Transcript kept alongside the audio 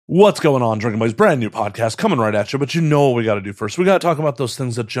What's going on, Drinking Buddies? Brand new podcast coming right at you, but you know what we got to do first. We got to talk about those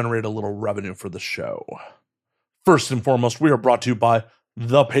things that generate a little revenue for the show. First and foremost, we are brought to you by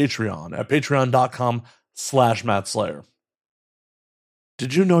the Patreon at patreon.com/Matt Slayer.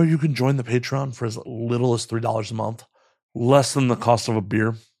 Did you know you can join the Patreon for as little as $3 a month? Less than the cost of a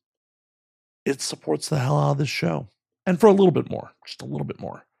beer. It supports the hell out of this show. And for a little bit more, just a little bit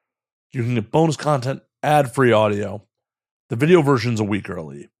more, you can get bonus content, ad-free audio, the video version's a week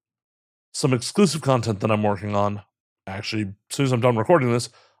early, some exclusive content that I'm working on. Actually, as soon as I'm done recording this,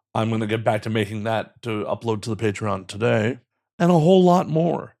 I'm going to get back to making that to upload to the Patreon today, and a whole lot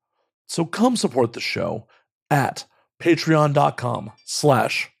more. So come support the show at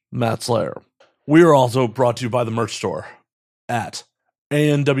patreon.com/Matt Slayer. We are also brought to you by the merch store at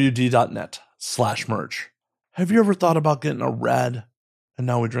anwd.net/merch. Have you ever thought about getting a rad and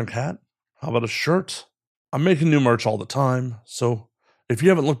now we drink hat? How about a shirt? I'm making new merch all the time, so if you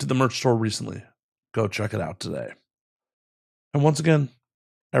haven't looked at the merch store recently, go check it out today. And once again,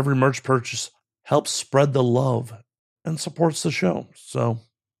 every merch purchase helps spread the love and supports the show. So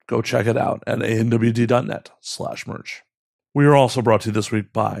go check it out at anwd.net/merch. We are also brought to you this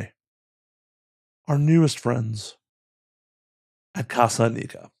week by our newest friends at Casa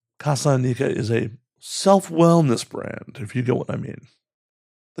Anika. Casa Anika is a self-wellness brand, if you get what I mean.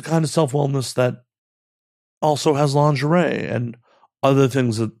 The kind of self-wellness that also has lingerie and other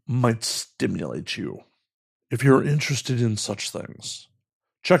things that might stimulate you. If you're interested in such things,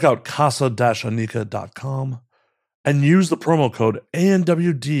 check out casa-anika.com and use the promo code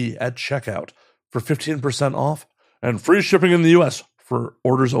ANWD at checkout for 15% off and free shipping in the US for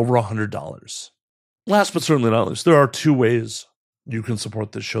orders over $100. Last but certainly not least, there are two ways you can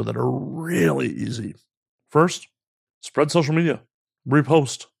support this show that are really easy. First, spread social media,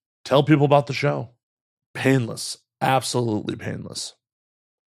 repost, tell people about the show. Painless, absolutely painless.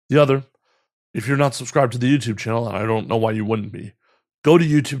 The other, if you're not subscribed to the YouTube channel, and I don't know why you wouldn't be, go to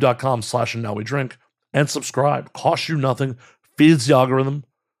youtube.com/andnowwedrink and subscribe. Costs you nothing, feeds the algorithm,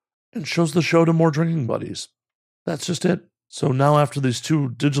 and shows the show to more drinking buddies. That's just it. So now after these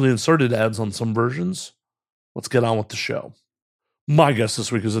two digitally inserted ads on some versions, let's get on with the show. My guest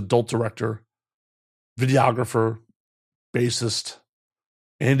this week is adult director, videographer, bassist,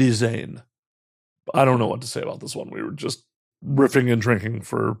 Andy Zane. I don't know what to say about this one. We were just riffing and drinking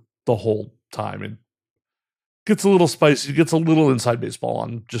for the whole time. It gets a little spicy, gets a little inside baseball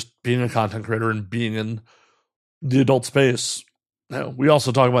on just being a content creator and being in the adult space. Now, we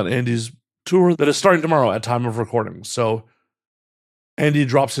also talk about Andy's tour that is starting tomorrow at time of recording. So Andy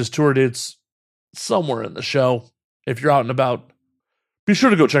drops his tour dates somewhere in the show. If you're out and about, be sure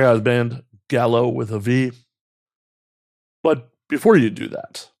to go check out his band, Gallo with a V. But before you do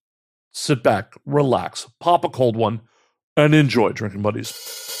that, sit back, relax, pop a cold one, and enjoy, Drinking Buddies.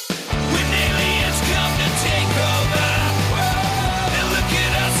 When aliens come to take over, they look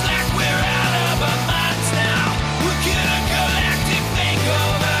at us like we're out of our minds now. We're gonna galactic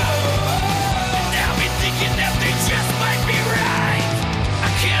makeover, and now we're thinking that they just might be right.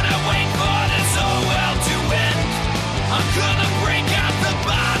 I cannot wait for this whole world to end. I'm gonna break out the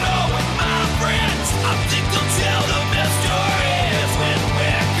bottle with my friends. I think they'll tell the best stories when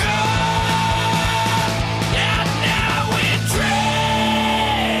we're gone.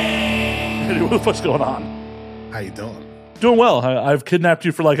 What the fuck's going on? How you doing? Doing well. I've kidnapped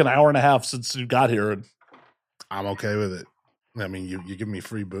you for like an hour and a half since you got here. And I'm okay with it. I mean, you give me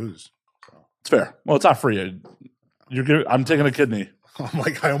free booze. So. it's fair. Well, it's not free. I'm taking a kidney. I'm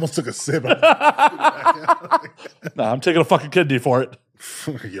like, I almost took a sip. No, I'm taking a fucking kidney for it.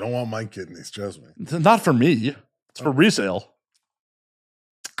 You don't want my kidneys, trust me. It's not for me. It's for resale.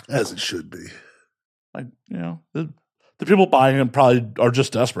 As it should be. Like, you know, the people buying them probably are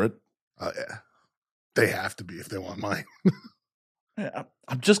just desperate. Oh, yeah. They have to be if they want mine. Yeah,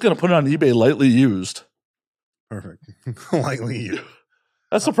 I'm just going to put it on eBay lightly used. Perfect. Lightly used.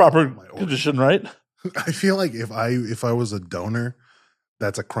 That's the proper condition, right? I feel like if I was a donor,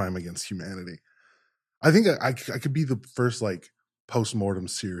 that's a crime against humanity. I think I could be the first like post-mortem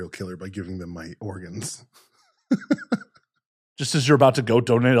serial killer by giving them my organs. Just as you're about to go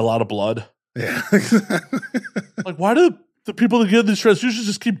donate a lot of blood. Yeah. Like, why do the people that get these transfusions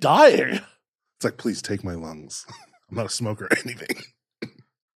just keep dying? It's like, please take my lungs. I'm not a smoker or anything.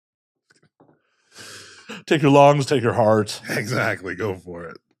 Take your lungs, take your heart. Exactly. Go for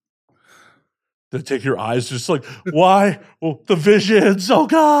it. They take your eyes, just like, why? Well, the visions. Oh,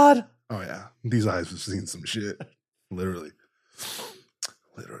 God. Oh, yeah. These eyes have seen some shit. Literally.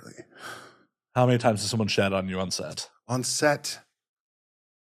 How many times has someone shat on you on set? On set,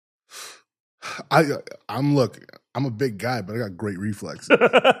 I'm look, I'm a big guy, but I got great reflexes.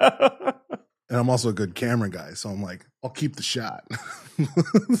 And I'm also a good camera guy. So I'm like, I'll keep the shot.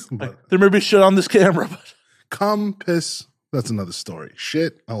 But There may be shit on this camera, but cum, piss, that's another story.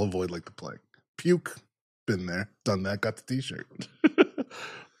 Shit, I'll avoid like the plague. Puke, been there, done that, got the t-shirt.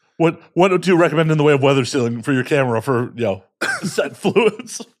 what do you recommend in the way of weather sealing for your camera for, set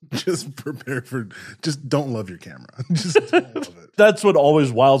fluids? Just prepare for, just don't love your camera. Just don't love it. That's what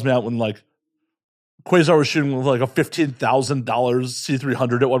always wiles me out when like Quasar was shooting with like a $15,000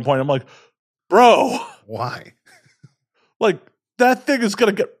 C300 at one point. I'm like, bro, Why? like that thing is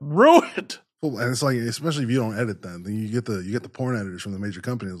gonna get ruined. Well, and it's like, especially if you don't edit then you get the porn editors from the major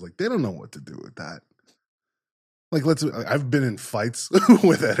companies. Like, they don't know what to do with that. Like, I've been in fights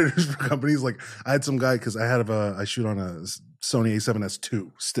with editors for companies. Like, I had some guy, because I shoot on a Sony A7S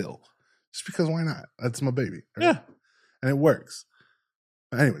II still, just because why not? That's my baby. Right? Yeah, and it works.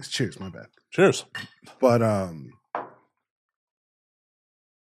 Anyways, cheers. My bad. cheers. But I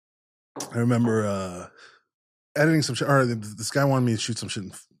remember editing some shit. Or this guy wanted me to shoot some shit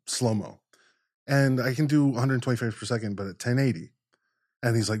in slow mo, and I can do 120 frames per second, but at 1080.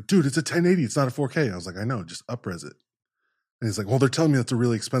 And he's like, dude, it's a 1080. It's not a 4K. I was like, I know, just up-res it. And he's like, well, they're telling me that's a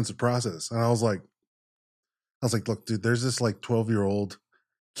really expensive process. And I was like, look, dude, there's this like 12-year-old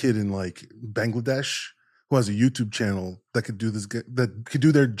kid in like Bangladesh who has a YouTube channel that could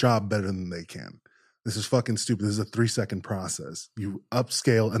do their job better than they can. This is fucking stupid. This is a 3-second process. You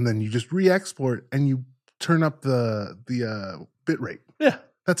upscale and then you just re-export and you turn up the bit rate. Yeah,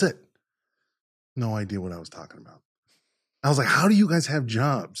 that's it. No idea what I was talking about. I was like, how do you guys have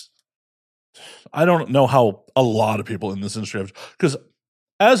jobs? I don't know how a lot of people in this industry have, because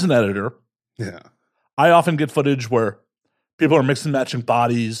as an editor, yeah, I often get footage where people are mixing and matching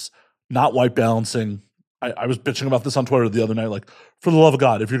bodies, not white balancing. I was bitching about this on Twitter the other night. Like, for the love of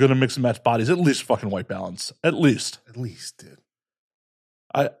God, if you're going to mix and match bodies, at least fucking white balance. At least, dude.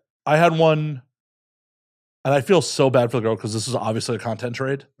 I had one, and I feel so bad for the girl because this is obviously a content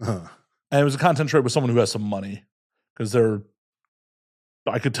trade, and it was a content trade with someone who has some money. Because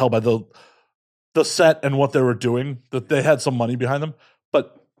I could tell by the set and what they were doing that they had some money behind them.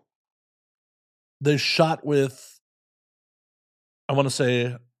 But they shot with, I want to say,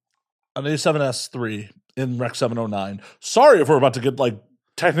 an A7S III in Rec 709. Sorry if we're about to get like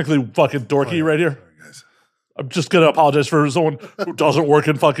technically fucking dorky right here. Sorry, guys. I'm just gonna apologize for someone who doesn't work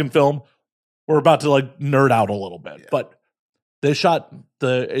in fucking film. We're about to like nerd out a little bit, Yeah. but they shot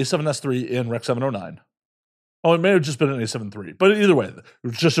the A7S III in Rec 709. Oh, it may have just been an A7 III, but either way, it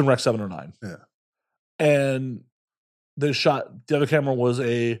was just in Rec 709. Yeah. And they shot, the other camera was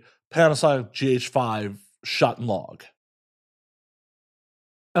a Panasonic GH5 shot in log.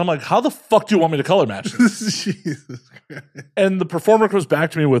 And I'm like, how the fuck do you want me to color match this? Jesus Christ. And the performer comes back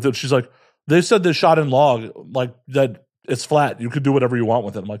to me with it. She's like, they said they shot in log, like that it's flat. You could do whatever you want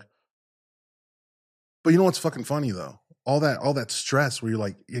with it. I'm like, but you know what's fucking funny though? All that stress where you're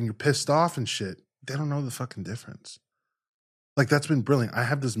like, and you're pissed off and shit. They don't know the fucking difference. Like, that's been brilliant. I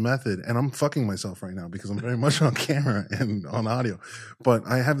have this method, and I'm fucking myself right now because I'm very much on camera and on audio. But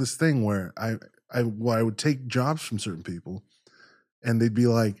I have this thing where I would take jobs from certain people, and they'd be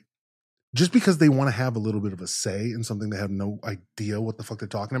like, just because they want to have a little bit of a say in something they have no idea what the fuck they're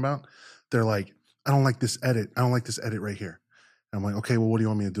talking about, they're like, I don't like this edit. I don't like this edit right here. And I'm like, okay, well, what do you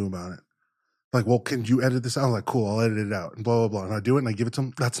want me to do about it? Like, well, can you edit this out? I'm like, cool, I'll edit it out and blah, blah, blah. And I do it and I give it to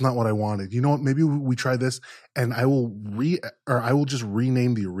them. That's not what I wanted. You know what? Maybe we try this and I will just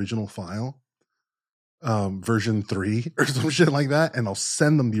rename the original file, version 3 or some shit like that. And I'll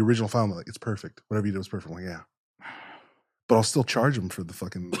send them the original file. And they're like, it's perfect. Whatever you did was perfect. I'm like, yeah. But I'll still charge them for the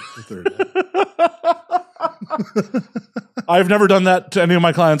fucking third. I've never done that to any of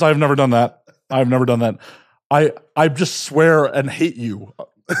my clients. I've never done that. I just swear and hate you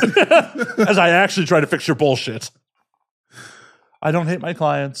as I actually try to fix your bullshit. I don't hate my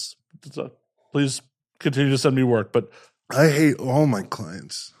clients. So please continue to send me work, but I hate all my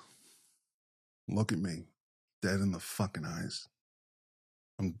clients. Look at me, dead in the fucking eyes.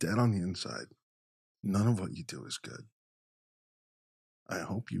 I'm dead on the inside. None of what you do is good. I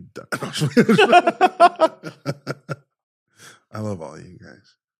hope you die. I love all of you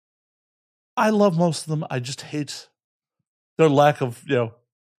guys. I love most of them. I just hate their lack of,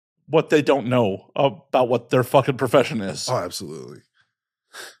 what they don't know about what their fucking profession is. Oh, absolutely.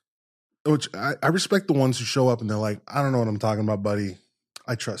 Which I respect the ones who show up and they're like, I don't know what I'm talking about, buddy.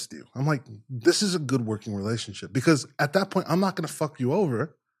 I trust you. I'm like, this is a good working relationship because at that point, I'm not going to fuck you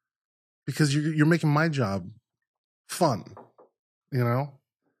over because you're making my job fun,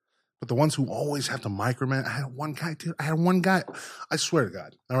 But the ones who always have to micromanage, I had one guy, I swear to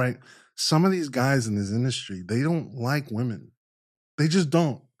God, all right? some of these guys in this industry, they don't like women. They just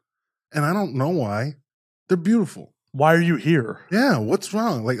don't. And I don't know why. They're beautiful. Why are you here? Yeah, what's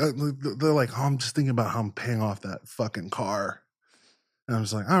wrong? Like they're like, oh, I'm just thinking about how I'm paying off that fucking car. And I'm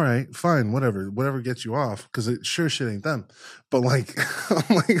just like, all right, fine, whatever gets you off, because it sure shit ain't them. But like,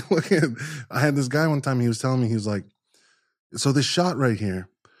 I'm like, look at. I had this guy one time. He was telling me, he was like, so this shot right here,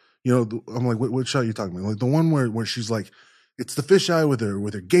 you know, I'm like, what shot are you talking about? Like the one where she's like, it's the fisheye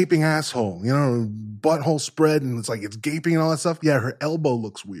with her gaping asshole, you know, butthole spread, and it's like it's gaping and all that stuff. Yeah, her elbow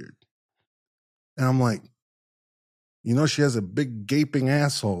looks weird. And I'm like, you know, she has a big gaping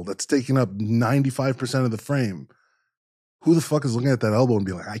asshole that's taking up 95% of the frame. Who the fuck is looking at that elbow and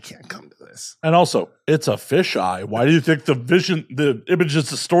be like, I can't come to this? And also, it's a fisheye. Why do you think the image is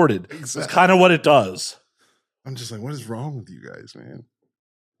distorted? Exactly. It's kind of what it does. I'm just like, what is wrong with you guys, man?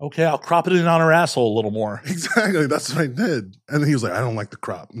 Okay, I'll crop it in on her asshole a little more. Exactly. That's what I did. And then he was like, I don't like the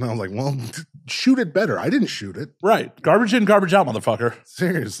crop. And I was like, well, shoot it better. I didn't shoot it. Right. Garbage in, garbage out, motherfucker.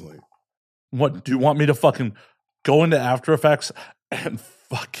 Seriously. What, do you want me to fucking go into After Effects and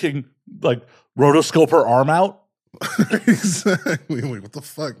fucking like rotoscope her arm out? Exactly. Like, what the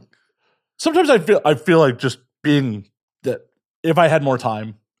fuck? Sometimes I feel like just being that if I had more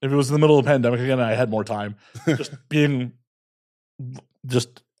time, if it was in the middle of the pandemic again and I had more time, just being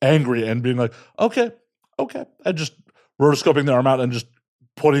just angry and being like, okay. And just rotoscoping the arm out and just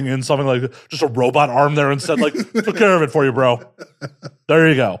putting in something like just a robot arm there instead, like, took care of it for you, bro. There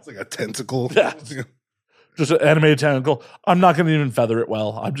you go. It's like a tentacle. Yeah. Just an animated tentacle. I'm not going to even feather it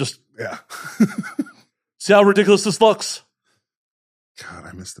well. I'm just, Yeah. see how ridiculous this looks? God,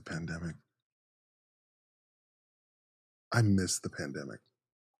 I miss the pandemic. I miss the pandemic.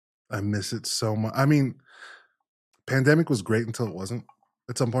 I miss it so much. I mean, pandemic was great until it wasn't.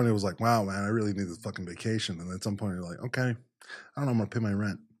 At some point, it was like, wow, man, I really need this fucking vacation. And at some point, you're like, okay, I don't know, I'm going to pay my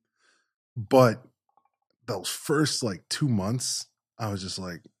rent. But those first like 2 months, I was just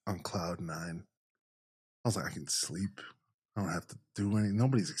like on cloud nine. I was like, I can sleep. I don't have to do anything.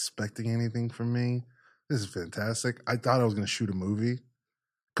 Nobody's expecting anything from me. This is fantastic. I thought I was going to shoot a movie.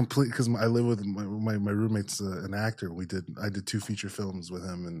 Complete, because I live with my roommate's an actor. I did 2 feature films with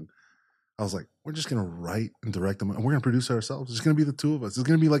him, and I was like, we're just gonna write and direct them, and we're gonna produce ourselves. It's gonna be the 2 of us. It's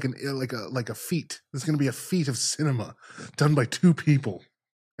gonna be like a feat. It's gonna be a feat of cinema done by 2 people,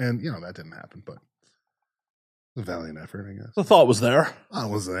 and you know that didn't happen, but it was a valiant effort, I guess. The thought was there. I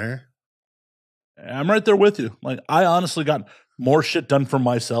was there. I'm right there with you. Like, I honestly got more shit done for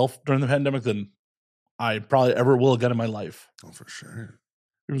myself during the pandemic than I probably ever will again in my life. Oh, for sure.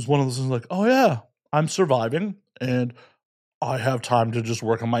 It was one of those things like, oh yeah, I'm surviving and I have time to just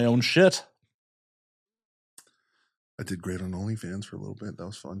work on my own shit. I did great on OnlyFans for a little bit. That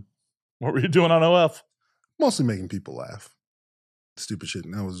was fun. What were you doing on OF? Mostly making people laugh. Stupid shit.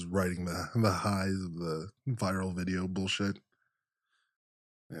 And I was writing the highs of the viral video bullshit.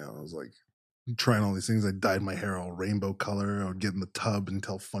 Yeah, I was like trying all these things. I dyed my hair all rainbow color. I would get in the tub and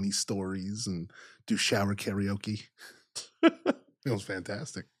tell funny stories and do shower karaoke. It was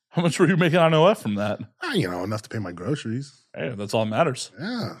fantastic. How much were you making on OF from that? You know, enough to pay my groceries. Hey, that's all that matters.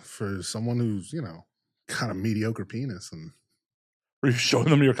 Yeah, for someone who's, you know, got a mediocre penis. And Were you showing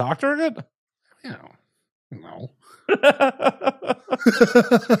them your cock target? you know, no.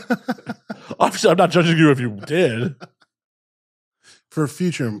 Obviously, I'm not judging you if you did. For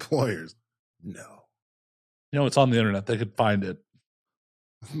future employers, no. You know, it's on the internet. They could find it.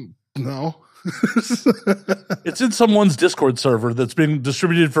 No. It's in someone's Discord server that's being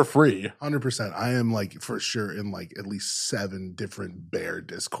distributed for free. 100%. I am like for sure in like at least 7 different bear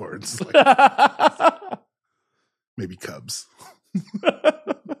discords. Like, maybe Cubs.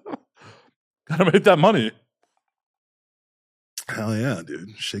 Gotta make that money. Hell yeah,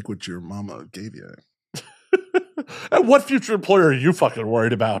 dude. Shake what your mama gave you. And what future employer are you fucking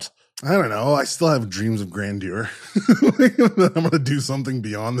worried about? I don't know. I still have dreams of grandeur. I'm going to do something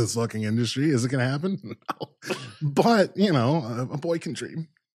beyond this fucking industry. Is it going to happen? No. But, you know, a boy can dream.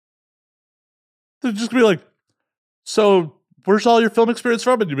 They're just gonna be like, so where's all your film experience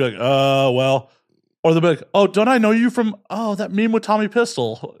from? And you'd be like, well. Or they'll be like, oh, don't I know you from, that meme with Tommy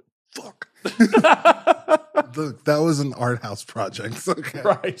Pistol? Fuck. That was an art house project. Okay.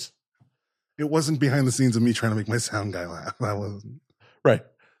 Right. It wasn't behind the scenes of me trying to make my sound guy laugh. That wasn't. Right.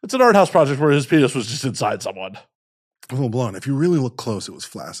 It's an art house project where his penis was just inside someone. Full blown. If you really look close, it was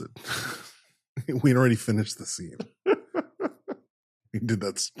flaccid. We'd already finished the scene. We did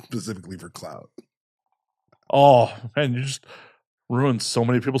that specifically for clout. Oh, man, you just ruined so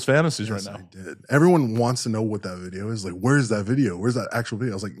many people's fantasies Yes, right now. I did. Everyone wants to know what that video is. Like, where's that video? Where's that actual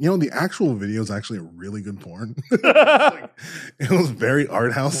video? I was like, the actual video is actually a really good porn. Like, it was very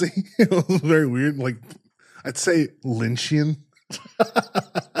art housey. It was very weird. Like, I'd say Lynchian.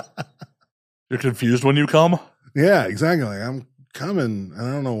 You're confused when you come? Yeah, exactly. Like, I'm coming, and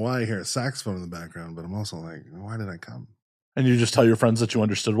I don't know why I hear a saxophone in the background, but I'm also like, why did I come? And you just tell your friends that you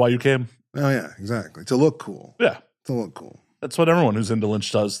understood why you came? Oh, yeah, exactly. To look cool. Yeah. To look cool. That's what everyone who's into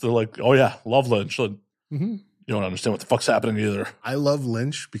Lynch does. They're like, oh, yeah, love Lynch. Like, Mm-hmm. you don't understand what the fuck's happening either. I love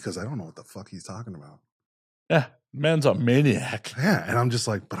Lynch because I don't know what the fuck he's talking about. Yeah, man's a maniac. Yeah, and I'm just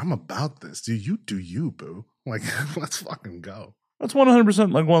like, but I'm about this. Do you, boo? Like, let's fucking go. That's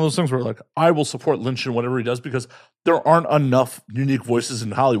 100% like one of those things where like I will support Lynch in whatever he does because there aren't enough unique voices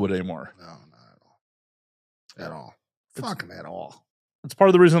in Hollywood anymore. No, not at all. At all. Fucking at all. It's part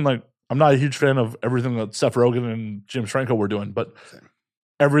of the reason like I'm not a huge fan of everything that Seth Rogen and James Franco were doing, but Same.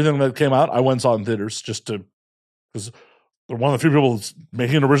 everything that came out, I went and saw in theaters just to because they're one of the few people that's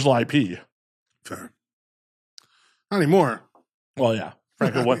making an original IP. Fair. Not anymore. Well, yeah,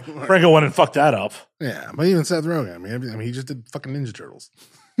 Franco went and fucked that up. Yeah, but even Seth Rogen, I mean, he just did fucking Ninja Turtles.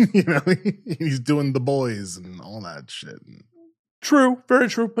 He's doing The Boys and all that shit. True, very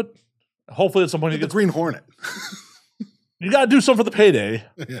true, but hopefully at some point he The gets. Green Hornet. You got to do something for the payday.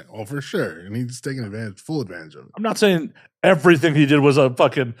 Yeah, well, for sure. And he's taking full advantage of it. I'm not saying everything he did was a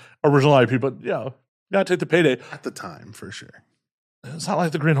fucking original IP, but yeah, you got to take the payday. At the time, for sure. It's not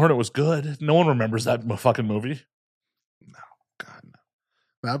like the Green Hornet was good. No one remembers that fucking movie. No, God,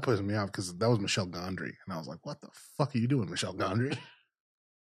 no. That pisses me off because that was Michelle Gondry. And I was like, what the fuck are you doing, Michelle Gondry?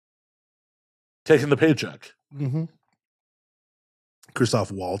 Taking the paycheck. Mm-hmm.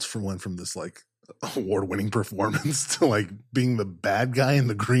 Christoph Waltz went from this like award-winning performance to like being the bad guy in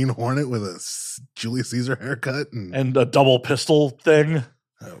the Green Hornet with a Julius Caesar haircut And a double pistol thing.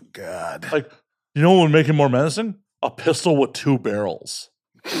 oh God, Like, you know what would make him more menacing? A pistol with 2 barrels.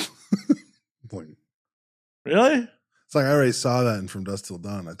 like, Really? it's like I already saw that in From Dusk Till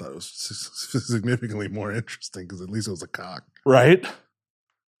Dawn. I thought it was significantly more interesting because at least it was a cock. Right?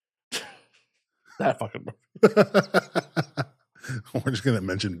 That fucking movie. We're just gonna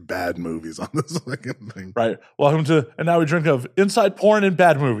mention bad movies on this fucking thing. Right. Welcome to, and now we drink of inside porn and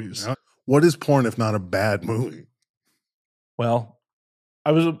bad movies. What is porn if not a bad movie? Well,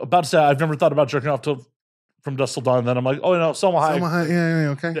 I was about to say I've never thought about jerking off to From Dusk Till Dawn. And then I'm like, oh no, Selma Hayek. Selma Hayek, yeah,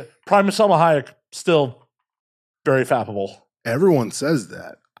 okay. Yeah, Prime Selma Hayek still very fappable. Everyone says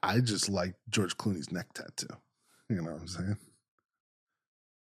that. I just like George Clooney's neck tattoo. You know what I'm saying?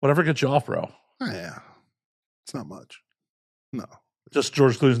 Whatever gets you off, bro. Oh, yeah. It's not much. No. Just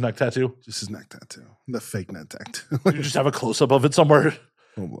George Clooney's neck tattoo. Just his neck tattoo. The fake neck tattoo. You just have a close up of it somewhere.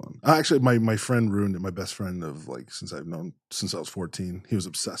 Hold on. Actually, my friend ruined it. My best friend of like since I've known since I was 14. He was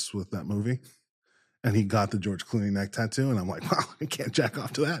obsessed with that movie. And he got the George Clooney neck tattoo. And I'm like, wow, I can't jack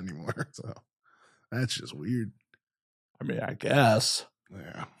off to that anymore. So that's just weird. I mean, I guess.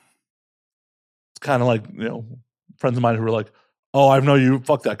 Yeah. It's kind of like, you know, friends of mine who were like, oh, I know you,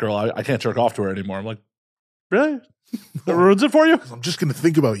 fuck that girl. I can't jerk off to her anymore. I'm like, really? That ruins it for you? I'm just going to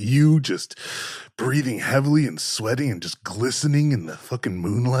think about you just breathing heavily and sweating and just glistening in the fucking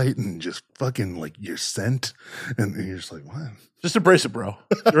moonlight and just fucking like your scent. And you're just like, what? Just embrace it, bro.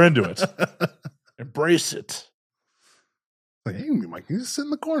 You're into it. Embrace it. Like, hey, Mike, you just sit in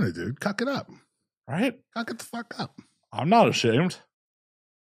the corner, dude. Cock it up. Right? Cock it the fuck up. I'm not ashamed.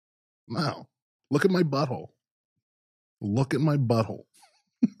 No. Look at my butthole. Look at my butthole.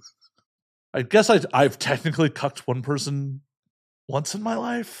 I guess I've technically cucked one person once in my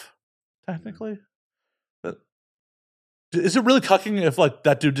life. Technically. But is it really cucking if like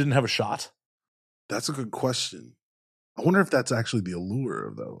that dude didn't have a shot? That's a good question. I wonder if that's actually the allure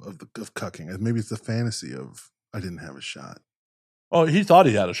of cucking. Maybe it's the fantasy of I didn't have a shot. Oh, he thought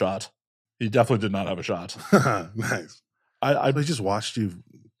he had a shot. He definitely did not have a shot. Nice. I just watched you.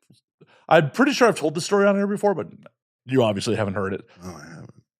 I'm pretty sure I've told this story on here before, but you obviously haven't heard it. Oh, I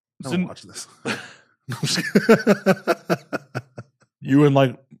haven't. I Didn't- don't watch this. No, I'm just kidding. You and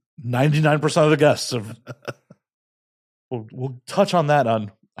like 99% of the guests have. We'll touch on that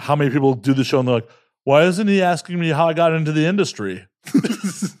on how many people do the show and they're like, why isn't he asking me how I got into the industry?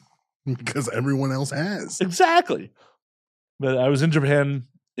 Because everyone else has. Exactly. But I was in Japan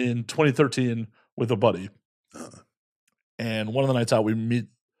in 2013 with a buddy. And one of the nights out, we meet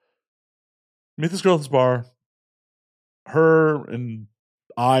this girl at this bar. Her and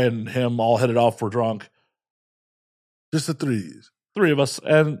I and him all headed off. We're drunk. Just the threes. 3 of us.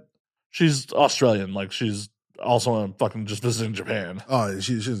 And she's Australian. Like, she's also am fucking just visiting Japan. Oh,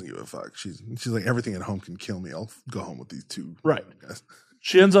 she doesn't give a fuck. She's like, everything at home can kill me. I'll go home with these two Right. guys.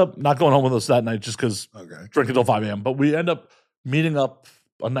 She ends up not going home with us that night just because drinking until 5 a.m. But we end up meeting up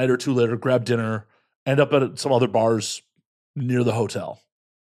a night or two later, grab dinner, end up at some other bars near the hotel.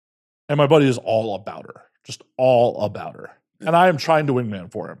 And my buddy is all about her, just all about her. And I am trying to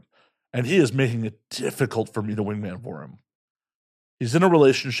wingman for him. And he is making it difficult for me to wingman for him. He's in a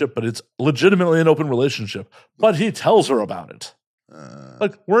relationship, but it's legitimately an open relationship. But he tells her about it.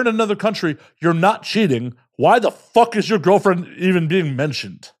 Like, we're in another country. You're not cheating. Why the fuck is your girlfriend even being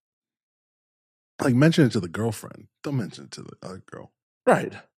mentioned? Like, mention it to the girlfriend. Don't mention it to the other girl.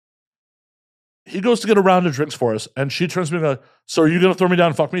 Right. He goes to get a round of drinks for us, and she turns to me and goes, so are you going to throw me down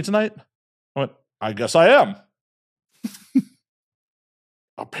and fuck me tonight? I went, I guess I am.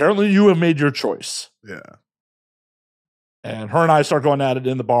 Apparently you have made your choice. Yeah. And her and I start going at it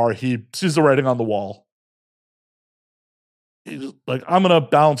in the bar. He sees the writing on the wall. He's like, I'm going to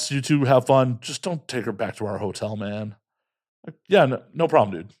bounce. You two have fun. Just don't take her back to our hotel, man. Like, yeah, no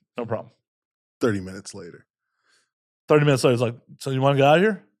problem, dude. No problem. 30 minutes later. 30 minutes later, he's like, so you want to get out of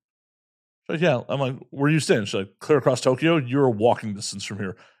here? She's like, yeah. I'm like, where are you staying? She's like, clear across Tokyo. You're a walking distance from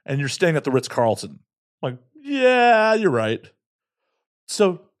here. And you're staying at the Ritz-Carlton. I'm like, yeah, you're right.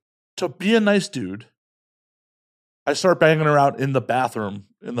 So to be a nice dude, I start banging her out in the bathroom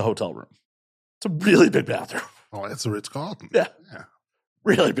in the hotel room. It's a really big bathroom. Oh, that's the Ritz-Carlton. Yeah.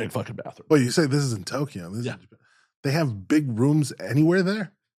 Really big fucking bathroom. Well, you say this is in Tokyo. They have big rooms anywhere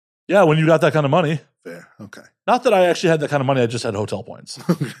there? Yeah, when you got that kind of money. Fair. Okay. Not that I actually had that kind of money. I just had hotel points.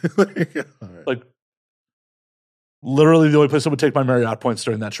 Right. Like, literally the only place I would take my Marriott points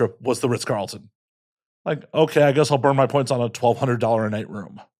during that trip was the Ritz-Carlton. Like, okay, I guess I'll burn my points on a $1,200 a night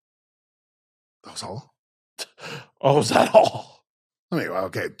room. That was all? Oh, is that all? I mean,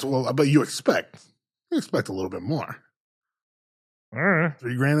 okay. Well, but you expect a little bit more.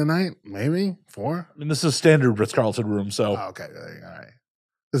 $3,000 a night? Maybe? 4? I mean, this is a standard Ritz-Carlton room, so. Oh, okay. All right.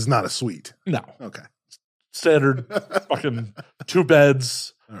 This is not a suite. No. Okay. Standard fucking 2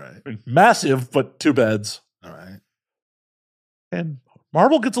 beds. All right. I mean, massive, but 2 beds. All right. And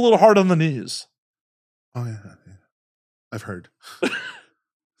Marble gets a little hard on the knees. Oh, yeah. I've heard.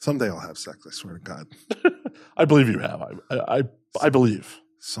 Someday I'll have sex, I swear to God. I believe you have. I believe.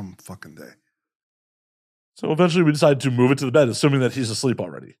 Some fucking day. So eventually we decided to move it to the bed, assuming that he's asleep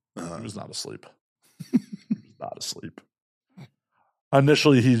already. He was not asleep. He was not asleep.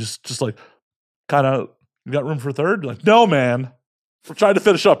 Initially, he's just like, kind of, you got room for a third? Like, no, man. We're trying to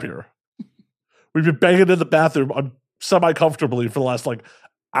finish up here. We've been banging in the bathroom semi-comfortably for the last,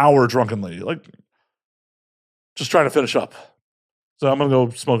 hour drunkenly. Like, just trying to finish up. So I'm going to go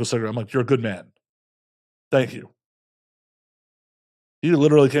smoke a cigarette. I'm like, you're a good man. Thank you. He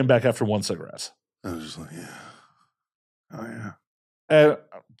literally came back after 1 cigarette. I was just like, yeah. Oh, yeah. And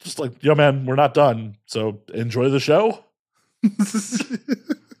just like, yo, man, we're not done. So enjoy the show.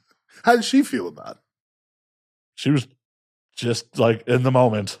 How did she feel about it? She was just in the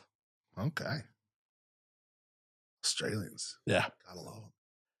moment. Okay. Australians. Yeah. Gotta love them.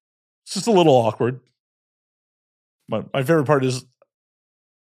 It's just a little awkward. My favorite part is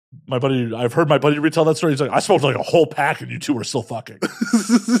I've heard my buddy retell that story. He's like, I smoked a whole pack and you two were still fucking.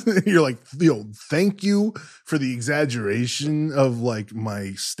 You're like, thank you for the exaggeration of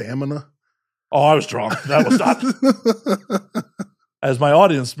my stamina. Oh, I was drunk. That was not. As my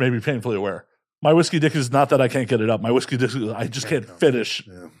audience may be painfully aware, my whiskey dick is not that I can't get it up. My whiskey dick is I just can't finish.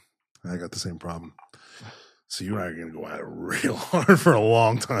 Yeah, I got the same problem. So you and I are going to go at it real hard for a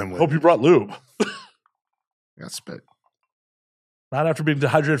long time. Hope you brought lube. I got spit. Not after being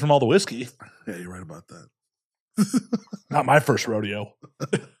dehydrated from all the whiskey. Yeah, you're right about that. Not my first rodeo.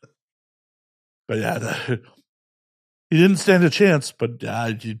 But yeah, he didn't stand a chance, but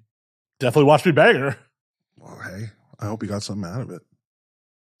you definitely watched me bang her. Well, hey, I hope you got something out of it.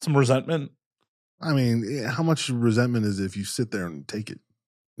 Some resentment. I mean, how much resentment is it if you sit there and take it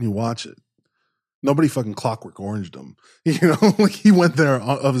and you watch it? Nobody fucking Clockwork Oranged him. He went there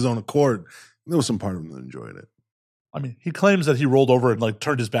of his own accord. There was some part of him that enjoyed it. I mean, he claims that he rolled over and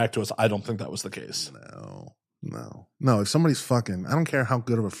turned his back to us. I don't think that was the case. No. If somebody's fucking, I don't care how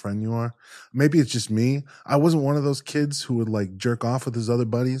good of a friend you are. Maybe it's just me. I wasn't one of those kids who would jerk off with his other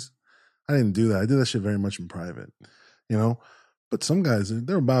buddies. I didn't do that. I did that shit very much in private, But some guys,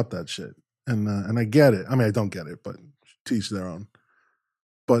 they're about that shit, and I get it. I mean, I don't get it, but to each their own.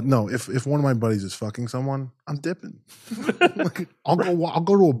 But no, if one of my buddies is fucking someone, I'm dipping. I'll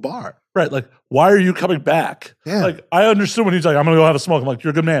go to a bar. Right. Why are you coming back? Yeah. I understood when he's like, I'm going to go have a smoke. I'm like,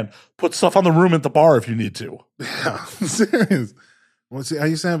 you're a good man. Put stuff on the room at the bar if you need to. Yeah. Serious. Well, see, I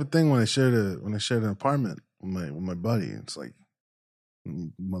used to have a thing when I shared an apartment with my buddy. It's like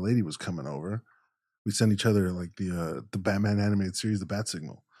my lady was coming over. We send each other like the Batman animated series, the Bat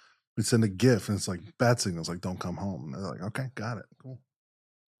Signal. We'd send a GIF and it's like Bat Signal's like, don't come home. And they're like, okay, got it, cool.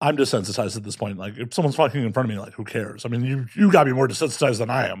 I'm desensitized at this point. Like, if someone's fucking in front of me, like, who cares? I mean, you got to be more desensitized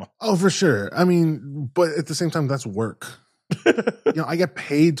than I am. Oh, for sure. I mean, but at the same time, that's work. I get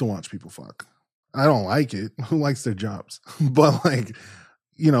paid to watch people fuck. I don't like it. Who likes their jobs? But like,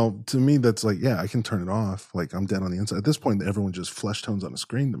 to me, that's like, yeah, I can turn it off. Like, I'm dead on the inside. At this point, everyone just flesh tones on a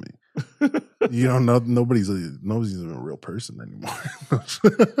screen to me. Nobody's even a real person anymore.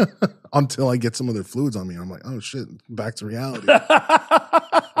 Until I get some of their fluids on me, and I'm like, oh shit, back to reality.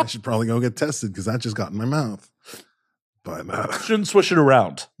 I should probably go get tested because that just got in my mouth. But shouldn't swish it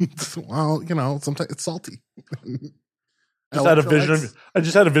around. Well, sometimes it's salty. I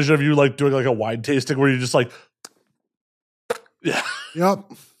just had a vision of you like doing like a wine tasting where you just like, yeah.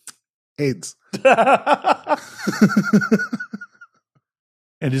 Yep. AIDS.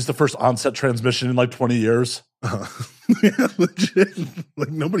 And he's the first onset transmission in like 20 years. Yeah, legit. Like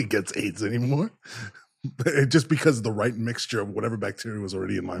nobody gets AIDS anymore. Just because of the right mixture of whatever bacteria was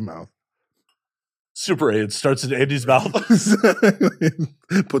already in my mouth. Super AIDS starts in Andy's mouth.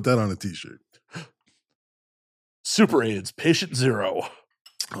 Put that on a t-shirt. Super AIDS, patient 0.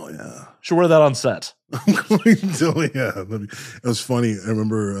 Oh, yeah. Should wear that on set. I'm going to, yeah. It was funny. I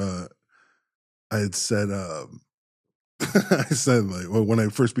remember I had said, like, when I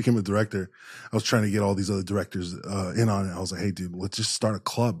first became a director, I was trying to get all these other directors in on it. I was like, hey, dude, let's just start a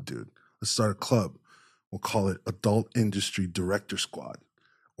club, dude. Let's start a club. We'll call it Adult Industry Director Squad,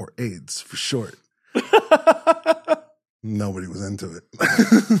 or AIDS for short. Nobody was into it.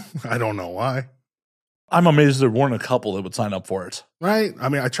 I don't know why. I'm amazed there weren't a couple that would sign up for it. Right? I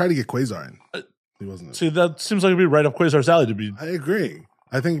mean, I tried to get Quasar in. He wasn't. See, that seems like it'd be right up Quasar's alley to be. I agree.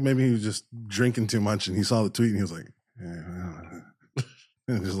 I think maybe he was just drinking too much and he saw the tweet and he was like, yeah,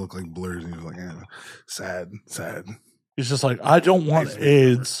 it just looked like blurs. And he was like, yeah, sad. He's just like, I don't want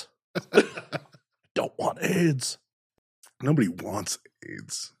AIDS. Don't want AIDS. Nobody wants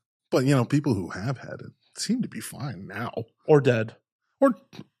AIDS. But, people who have had it seem to be fine now. Or dead.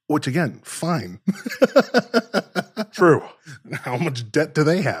 Which, again, fine. True. How much debt do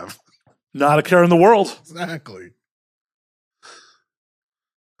they have? Not a care in the world. Exactly.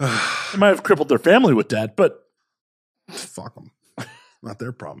 They might have crippled their family with debt, but... Fuck them. Not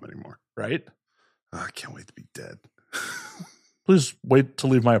their problem anymore. Right? I can't wait to be dead. Please wait to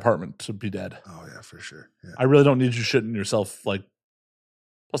leave my apartment to be dead. Oh, yeah, for sure. Yeah. I really don't need you shitting yourself. Like,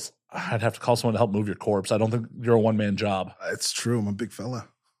 plus, I'd have to call someone to help move your corpse. I don't think you're a one-man job. It's true. I'm a big fella.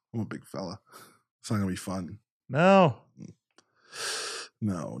 It's not going to be fun. No,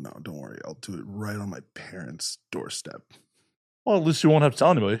 don't worry. I'll do it right on my parents' doorstep. Well, at least you won't have to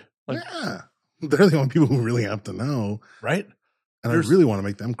tell anybody. Like, yeah. They're the only people who really have to know. Right? And I really want to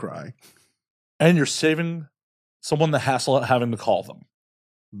make them cry. And you're saving someone the hassle of having to call them.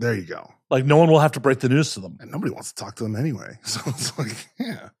 There you go. Like, no one will have to break the news to them. And nobody wants to talk to them anyway. So it's like,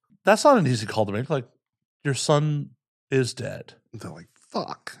 yeah. That's not an easy call to make. Like, your son is dead. They're like,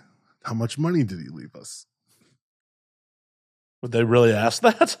 fuck. How much money did he leave us? Would they really ask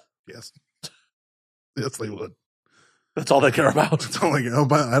that? Yes. Yes, they would. That's all they care about. That's all I care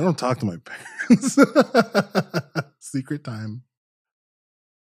about. I don't talk to my parents. Secret time.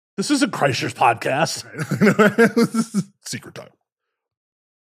 This is a Kreischer's podcast. Secret time.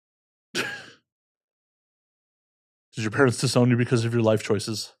 Did your parents disown you because of your life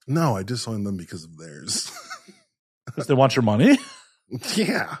choices? No, I disowned them because of theirs. Because they want your money?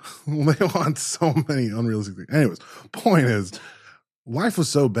 Yeah. They want so many unrealistic things. Anyways, point is, life was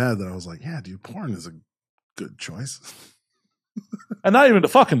so bad that I was like, yeah, dude, porn is a good choice. And not even to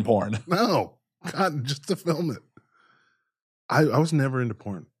fucking porn. No. God, just to film it. I was never into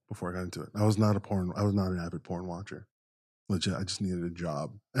porn before I got into it. I was not an avid porn watcher. Legit, I just needed a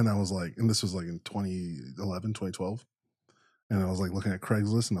job. And I was like, and this was like in 2011, 2012. And I was like looking at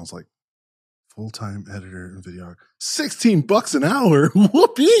Craigslist and I was like, full-time editor and video, $16 an hour.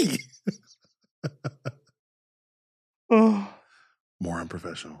 Whoopee. More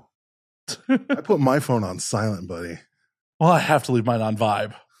unprofessional. I put my phone on silent, buddy. Well, I have to leave mine on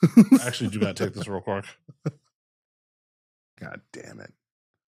vibe. Actually, do gotta take this real quick. God damn it.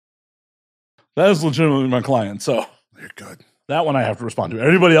 That is legitimately my client, so You're good. that one I have to respond to.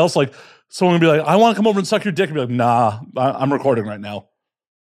 Everybody else, like, someone will be like, I want to come over and suck your dick, and be like, nah, I'm recording right now.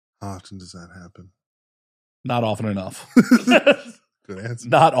 How often does that happen? Not often enough. Good answer.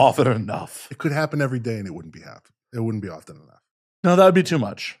 Not often enough. It could happen every day and it wouldn't be often enough. No, that would be too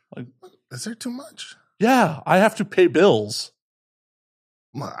much. Like, Is there too much? yeah, I have to pay bills.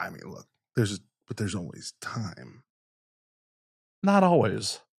 Well, I mean, look, there's but there's always time. Not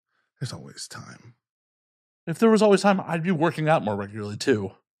always. There's always time. If there was always time, I'd be working out more regularly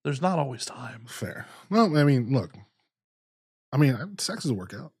too. There's not always time. Fair. Well, I mean, look. I mean, sex is a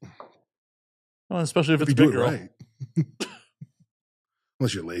workout. Well, especially if it's you a big do it girl. right.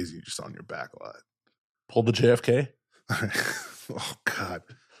 Unless you're lazy, you're just on your back a lot. Pull the JFK. Oh God!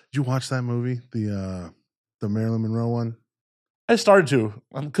 Did you watch that movie, the Marilyn Monroe one? I started to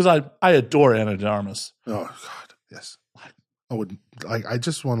because I adore Anna de Armas. Oh God, yes. I would. I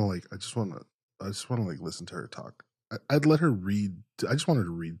just want to I just want to listen to her talk. I'd let her read. I just want her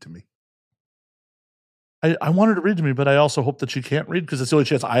to read to me. I want her to read to me, but I also hope that she can't read because it's the only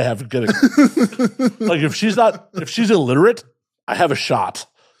chance I have of getting. Like if she's illiterate, I have a shot.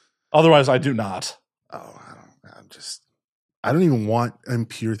 Otherwise, I do not. Oh, I don't even want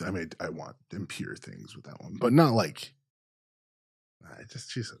impure. I mean, I want impure things with that one, but not like.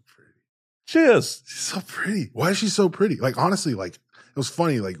 She's so pretty. She is. She's so pretty. Why is she so pretty? Like honestly, like it was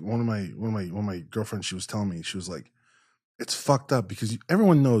funny. Like one of my girlfriends, she was telling me, she was like, "It's fucked up because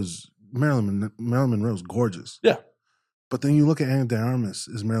everyone knows Marilyn Monroe's gorgeous." Yeah, but then you look at Anna de Armas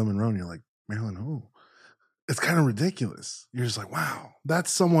as Marilyn Monroe, and you're like, Marilyn who? It's kind of ridiculous. You're just like, wow,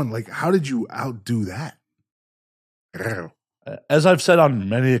 that's someone. Like, how did you outdo that? As I've said on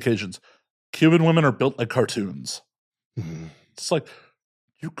many occasions, Cuban women are built like cartoons. Mm-hmm. It's like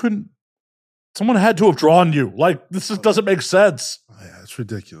you couldn't. Someone had to have drawn you. Like this just doesn't make sense. Oh, yeah, it's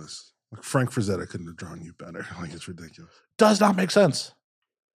ridiculous. Like Frank Frazetta couldn't have drawn you better. Like it's ridiculous. Does not make sense.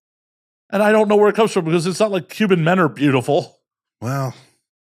 And I don't know where it comes from because it's not like Cuban men are beautiful. Well,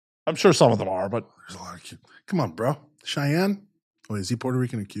 I'm sure some of them are, but there's a lot of Cuban. Come on, bro. Cheyenne? Oh, is he Puerto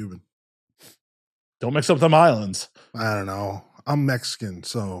Rican or Cuban? don't mix up them islands. I don't know. I'm Mexican,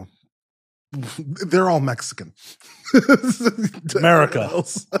 so they're all Mexican. America.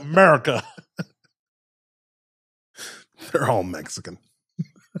 America. They're all Mexican.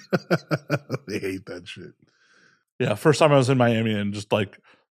 They hate that shit. Yeah, first time I was in Miami and just like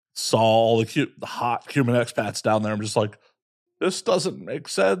saw all the hot Cuban expats down there. I'm just like, this doesn't make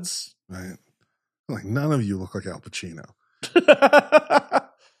sense. Right. Like none of you look like Al Pacino.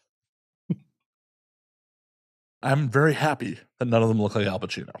 I'm very happy that none of them look like Al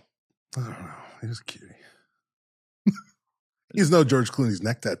Pacino. I don't know. He's a cutie. He's no George Clooney's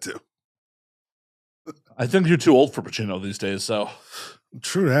neck tattoo. I think you're too old for Pacino these days, so.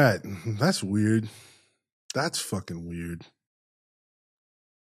 True that. That's weird. That's fucking weird.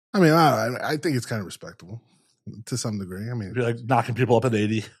 I mean, I think it's kind of respectable to some degree. I mean, you're like knocking people up at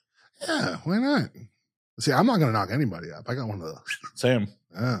 80. Yeah, why not? See, I'm not going to knock anybody up. I got one of those. Same.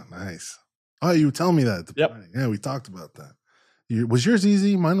 Oh, nice. Oh, you were telling me that at the Yep. party. Yeah, we talked about that. Was yours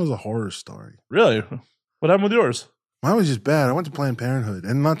easy? Mine was a horror story. Really? What happened with yours? Mine was just bad. I went to Planned Parenthood,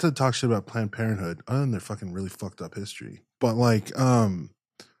 and not to talk shit about Planned Parenthood, other than their fucking really fucked up history. But like, I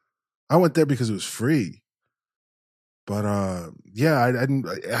went there because it was free. But yeah,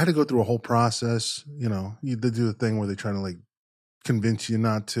 I had to go through a whole process. You know, they do the thing where they try to like convince you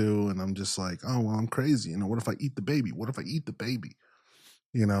not to, and I'm just like, oh well, I'm crazy. You know, what if I eat the baby? What if I eat the baby?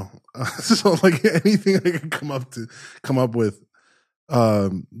 You know, so like anything I could come up with.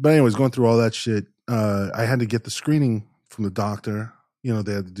 But anyways, going through all that shit, I had to get the screening from the doctor. You know,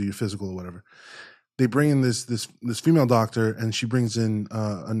 they had to do your physical or whatever. They bring in this female doctor, and she brings in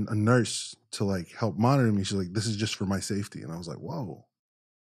a nurse to like help monitor me. She's like, "This is just for my safety," and I was like, "Whoa."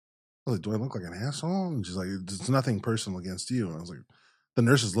 I was like, "Do I look like an asshole?" And she's like, "It's nothing personal against you." And I was like, the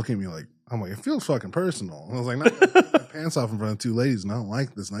nurse is looking at me like, I'm like, it feels fucking personal. And I was like, no, I took my pants off in front of two ladies, and I don't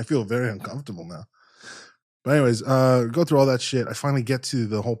like this, and I feel very uncomfortable now. But anyways, go through all that shit. I finally get to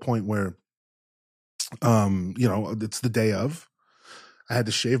the whole point where, you know, it's the day of. I had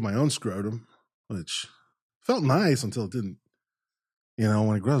to shave my own scrotum, which felt nice until it didn't. You know,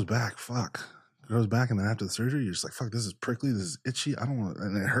 when it grows back, fuck. It grows back, and then after the surgery, you're just like, fuck, this is prickly, this is itchy. I don't want to,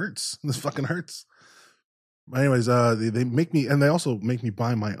 and it hurts. This fucking hurts. But anyways, they make me, and they also make me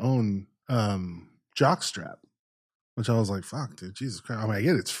buy my own jock strap, which I was like, fuck, dude, Jesus Christ. I mean, I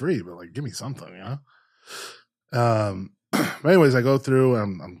get it's free, but like, give me something, you know? But anyways, I go through,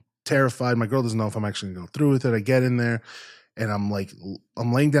 I'm terrified. My girl doesn't know if I'm actually gonna go through with it. I get in there, and I'm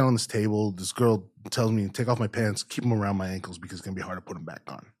laying down on this table. This girl tells me to take off my pants, keep them around my ankles because it's gonna be hard to put them back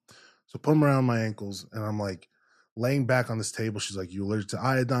on. So put them around my ankles, and I'm like laying back on this table. She's like, "You allergic to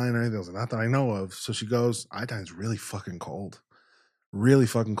iodine or anything?" I was like, "Not that I know of." So she goes, "Iodine's really fucking cold, really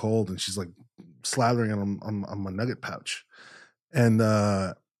fucking cold." And she's like slathering it on my nugget pouch, and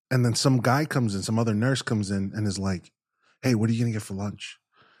then some guy comes in, some other nurse comes in, and is like, "Hey, what are you gonna get for lunch?"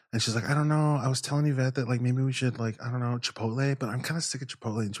 And she's like, I don't know. I was telling Yvette that like maybe we should like, I don't know, Chipotle, but I'm kind of sick of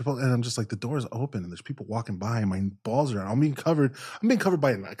Chipotle. And I'm just like, the door is open and there's people walking by and my balls are out. I'm being covered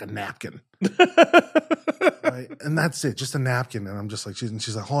by like a napkin. Right? And that's it, just a napkin. And I'm just like,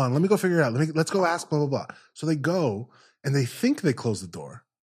 she's like, hold on, let me go figure it out. Let's go ask, blah, blah, blah. So they go and they think they close the door,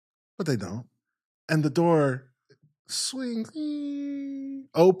 but they don't. And the door swings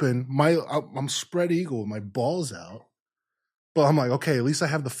open. I'm spread eagle with my balls out. But I'm like, okay, at least I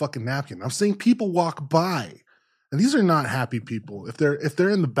have the fucking napkin. I'm seeing people walk by, and these are not happy people. If they're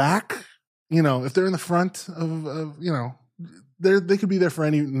in the back, you know, if they're in the front of you know, they could be there for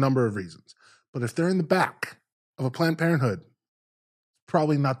any number of reasons. But if they're in the back of a Planned Parenthood,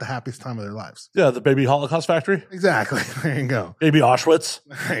 probably not the happiest time of their lives. Yeah, the baby Holocaust factory. Exactly. There you go. Baby Auschwitz.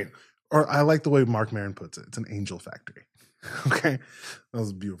 Right. Or I like the way Mark Maron puts it. It's an angel factory. Okay. That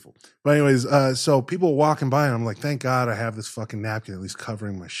was beautiful. But anyways, so people walking by and I'm like, thank God I have this fucking napkin at least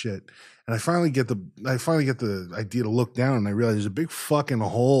covering my shit. And I finally get the idea to look down and I realize there's a big fucking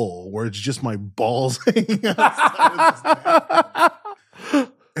hole where it's just my balls hanging outside.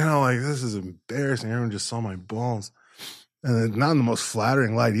 And I'm like, this is embarrassing. Everyone just saw my balls. And not in the most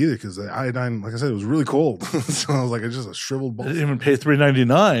flattering light either, because the iodine, like I said, it was really cold. So I was like, it's just a shriveled ball. I didn't even pay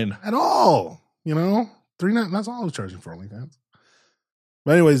 $3.99 At all, you know? $3.99, that's all I was charging for OnlyFans.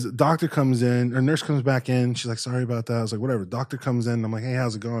 But anyways, the doctor comes in, or nurse comes back in. She's like, sorry about that. I was like, whatever. Doctor comes in. I'm like, hey,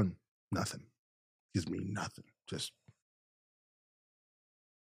 how's it going? Nothing. Gives me nothing. Just.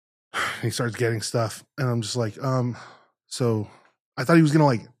 He starts getting stuff. And I'm just like, so I thought he was going to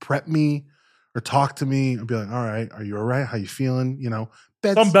like prep me or talk to me and be like, all right, are you all right? How you feeling? You know,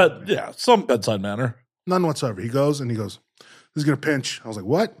 some bedside manner. None whatsoever. He goes, this is going to pinch. I was like,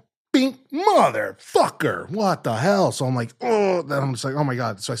 what? Bing, motherfucker. What the hell? So I'm like, oh, then I'm just like, oh my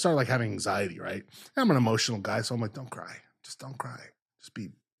God. So I started like having anxiety, right? I'm an emotional guy. So I'm like, don't cry. Just don't cry. Just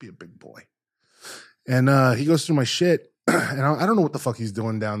be a big boy. And he goes through my shit. And I don't know what the fuck he's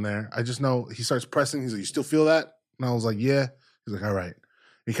doing down there. I just know he starts pressing. He's like, you still feel that? And I was like, yeah. He's like, all right.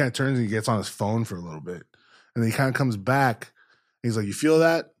 He kind of turns and he gets on his phone for a little bit. And then he kind of comes back. He's like, you feel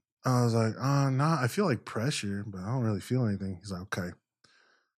that? I was like, no, I feel like pressure, but I don't really feel anything. He's like, okay.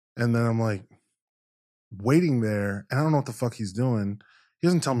 And then I'm like waiting there, and I don't know what the fuck he's doing. He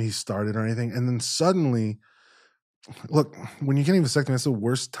doesn't tell me he started or anything. And then suddenly, look, when you get a vasectomy, that's the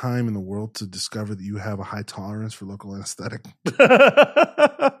worst time in the world to discover that you have a high tolerance for local anesthetic.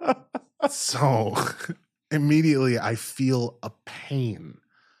 So immediately I feel a pain,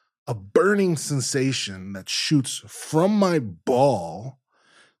 a burning sensation that shoots from my ball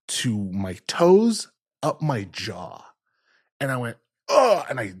to my toes up my jaw. And I went, oh,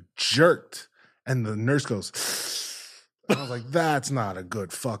 and I jerked. And the nurse goes, and I was like, that's not a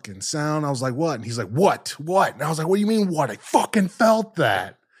good fucking sound. I was like, what? And he's like, what? And I was like, what do you mean what? I fucking felt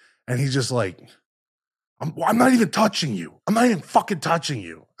that. And he's just like, I'm not even touching you. I'm not even fucking touching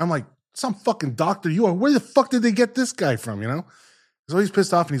you. I'm like, some fucking doctor you are. Where the fuck did they get this guy from, you know? So he's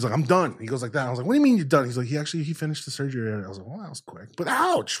pissed off and he's like, I'm done. He goes like that. I was like, what do you mean you're done? He's like, he finished the surgery. I was like, well, that was quick. But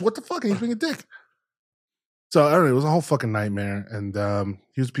ouch, what the fuck? And he's being a dick. So I don't know, it was a whole fucking nightmare. And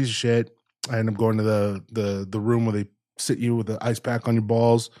he was a piece of shit. I ended up going to the room where they sit you with the ice pack on your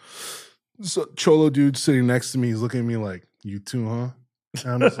balls. So Cholo dude sitting next to me, he's looking at me like, you too, huh?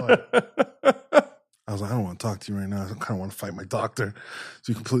 And I'm just like, I was like, I don't want to talk to you right now. I kind of want to fight my doctor,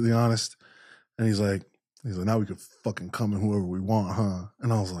 to be completely honest. And he's like, now we can fucking come in whoever we want, huh?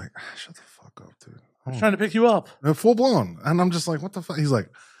 And I was like, shut the fuck up, dude. I'm trying to pick you up. Full blown. And I'm just like, what the fuck? He's like,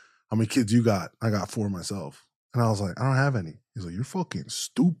 how many kids you got? I got 4 myself. And I was like, I don't have any. He's like, you're fucking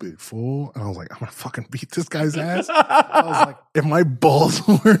stupid, fool. And I was like, I'm going to fucking beat this guy's ass. I was like, if my balls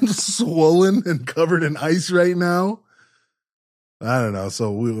weren't swollen and covered in ice right now, I don't know.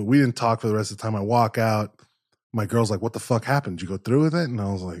 So we didn't talk for the rest of the time. I walk out. My girl's like, what the fuck happened? Did you go through with it? And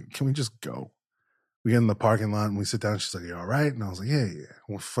I was like, can we just go? We get in the parking lot and we sit down. She's like, you all right? And I was like, yeah.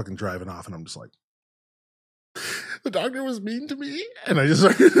 We're fucking driving off. And I'm just like, the doctor was mean to me. And I just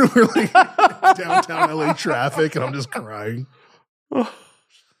started, we're like downtown LA traffic and I'm just crying.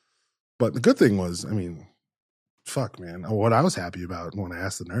 But the good thing was, I mean, fuck, man. What I was happy about when I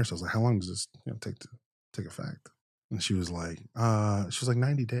asked the nurse, I was like, how long does this take to take effect? And she was like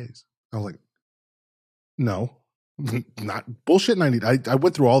 90 days. I was like, no, not bullshit 90. I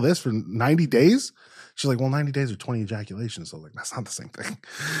went through all this for 90 days. She's like, well, 90 days or 20 ejaculations. So I was like, that's not the same thing.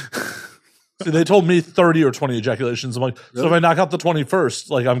 See, they told me 30 or 20 ejaculations. I'm like, really? So if I knock out the 21st,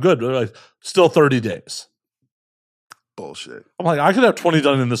 like I'm good. Like, still 30 days. Bullshit. I'm like, I could have 20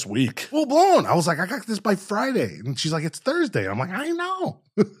 done in this week. Full blown. I was like, I got this by Friday. And she's like, it's Thursday. I'm like, I know.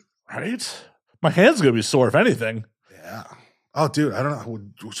 Right? My hand's going to be sore if anything. Yeah. Oh, dude, I don't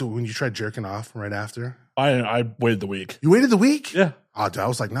know. So when you tried jerking off right after, I waited the week. you waited the week? Yeah. Oh, dude, I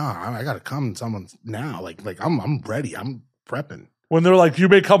was like, nah, I gotta come. Someone now, like I'm ready. I'm prepping. When they're like, you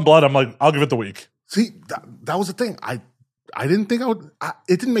may come blood, I'm like, I'll give it the week. See, that was the thing. I didn't think I would.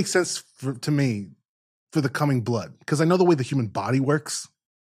 It didn't make sense to me for the coming blood because I know the way the human body works.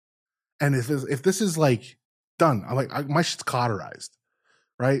 And if this is like done, I'm like my shit's cauterized,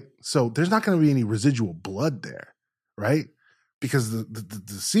 right? So there's not going to be any residual blood there, right? Because the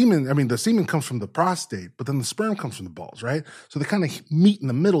semen, I mean, the semen comes from the prostate, but then the sperm comes from the balls, right? So they kind of meet in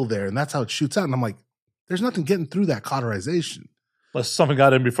the middle there, and that's how it shoots out. And I'm like, there's nothing getting through that cauterization. Unless something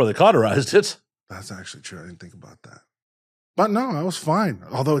got in before they cauterized it. That's actually true. I didn't think about that. But no, I was fine.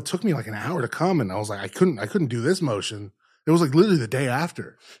 Although it took me like an hour to come, and I was like, I couldn't do this motion. It was like literally the day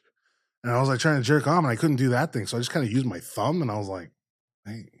after. And I was like trying to jerk off, and I couldn't do that thing. So I just kind of used my thumb, and I was like,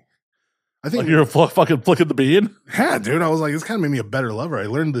 hey. I think Like you're fucking flicking the bean. yeah, dude. I was like, this kind of made me a better lover. I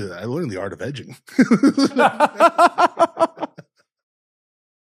learned the art of edging.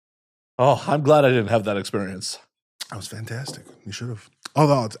 Oh, I'm glad I didn't have that experience. That was fantastic. You should have.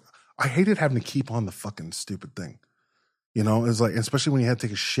 Although I hated having to keep on the fucking stupid thing. You know, it's like, especially when you had to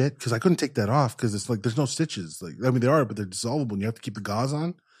take a shit, because I couldn't take that off because it's like there's no stitches. Like, I mean, there are, but they're dissolvable, and you have to keep the gauze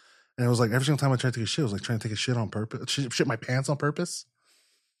on. And it was like every single time I tried to take a shit, I was like trying to take a shit on purpose, shit my pants on purpose.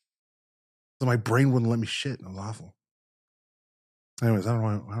 So my brain wouldn't let me shit. It was awful. Anyways, I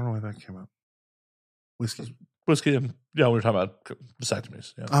don't know why that came up. Whiskey and, we were talking about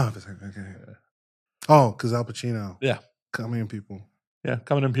vasectomies. Yeah. Oh, okay. Oh, because Al Pacino. Yeah. Coming in people. Yeah,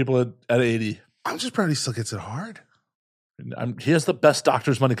 coming in people at 80. I'm just proud he still gets it hard. He has the best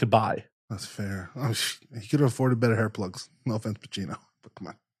doctor's money could buy. That's fair. He could have afforded better hair plugs. No offense, Pacino, but come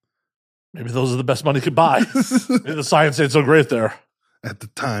on. Maybe those are the best money could buy. Maybe the science ain't so great there. At the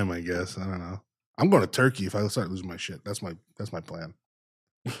time, I guess. I don't know. I'm going to Turkey if I start losing my shit. That's my plan.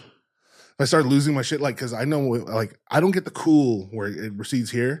 If I start losing my shit, like, because I know, like, I don't get the cool where it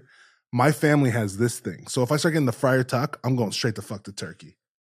recedes here. My family has this thing. So if I start getting the Friar Tuck, I'm going straight the fuck to Turkey.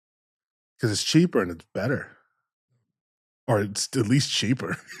 Because it's cheaper and it's better. Or it's at least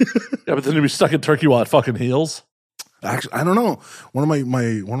cheaper. Yeah, but then you'd be stuck in Turkey while it fucking heals. Actually, I don't know. One of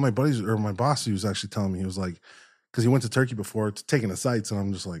my buddies or my boss, he was actually telling me, he was like, because he went to Turkey before to taking the sights, and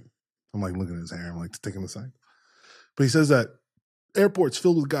I'm like looking at his hair, I'm like taking the sights. But he says that airport's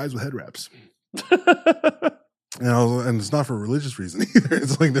filled with guys with head wraps. And it's not for a religious reason either.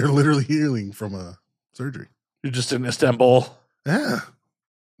 It's like they're literally healing from a surgery. You're just in Istanbul. Yeah.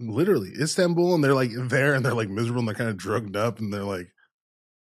 Literally. Istanbul, and they're like there and they're like miserable and they're kind of drugged up and they're like,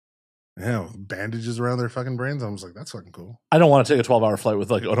 yeah, bandages around their fucking brains. I was like, that's fucking cool. I don't want to take a 12-hour flight with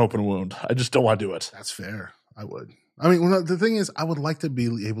like an open wound. I just don't want to do it. That's fair. I would. I mean, the thing is, I would like to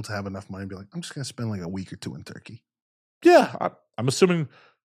be able to have enough money and be like, I'm just going to spend like a week or two in Turkey. Yeah. I'm assuming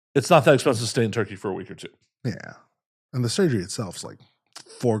it's not that expensive to stay in Turkey for a week or two. Yeah. And the surgery itself is like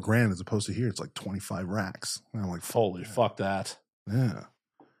 $4,000 as opposed to here. It's like 25 racks. And I'm like, Holy fuck that. Yeah.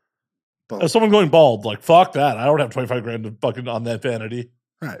 But, As someone going bald, like, fuck that. I don't have 25 grand to fucking on that vanity.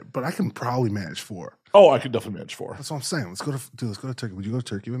 right. But I can probably manage 4. Oh, I could definitely manage 4. That's what I'm saying. Let's go to Turkey. Would you go to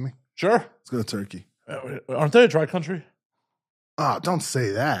Turkey with me? Sure. Let's go to Turkey. Aren't they a dry country? Oh, don't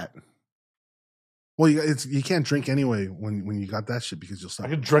say that. Well, you can't drink anyway when you got that shit because you'll stop. I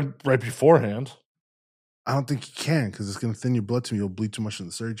could drink right beforehand. I don't think you can because it's going to thin your blood to me. You'll bleed too much in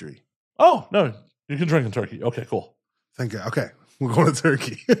the surgery. Oh, no. You can drink in Turkey. Okay, cool. Thank God. Okay. We're going to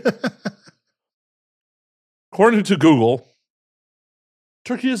Turkey. According to Google,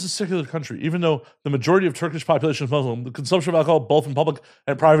 Turkey is a secular country. Even though the majority of Turkish population is Muslim, the consumption of alcohol, both in public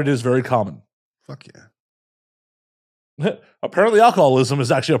and private, is very common. Fuck yeah. Apparently, alcoholism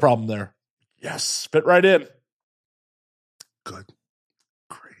is actually a problem there. Yes, fit right in. Good.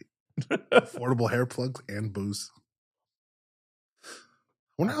 Great. Affordable hair plugs and booze. I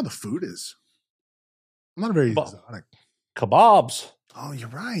wonder how the food is. I'm not very exotic. Kebabs. Oh, you're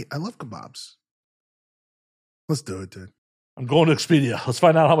right. I love kebabs. Let's do it, dude. I'm going to Expedia. Let's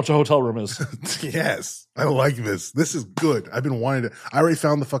find out how much a hotel room is. Yes. I like this. This is good. I've been wanting to. I already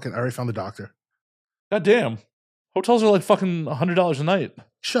found the doctor. God damn. Hotels are like fucking $100 a night.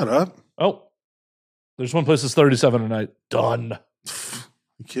 Shut up. Oh. There's one place that's $37 a night. Done.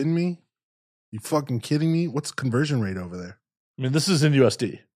 You kidding me? You fucking kidding me? What's the conversion rate over there? I mean, this is in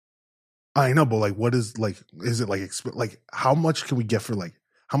USD. I know, but like, what is like? Is it like how much can we get for like?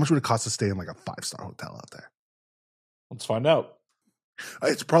 How much would it cost to stay in like a 5-star hotel out there? Let's find out.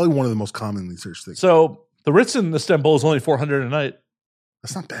 It's probably one of the most commonly searched things. So the Ritz in Istanbul is only $400 a night.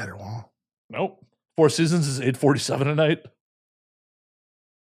 That's not bad at all. Nope. Four Seasons is $847 a night.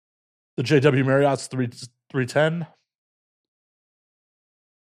 The JW Marriott's $310.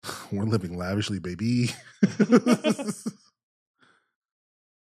 We're living lavishly, baby.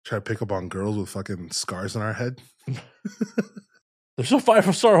 Try to pick up on girls with fucking scars on our head. There's a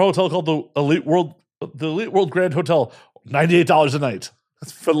 5-star hotel called the Elite World Grand Hotel, $98 a night.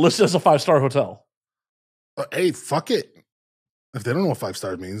 That's listed as a 5-star hotel. Hey, fuck it. If they don't know what 5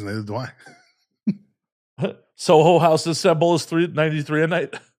 stars means, neither do I. Soho House in Istanbul is $393 a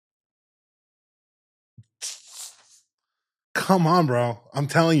night. Come on, bro. I'm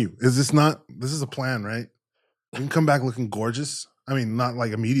telling you, this is a plan, right? You can come back looking gorgeous. I mean, not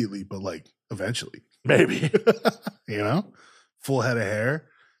like immediately, but like eventually. Maybe. You know? Full head of hair.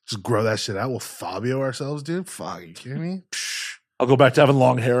 Just grow that shit out. We'll Fabio ourselves, dude. Fuck, are you kidding me? Psh. I'll go back to having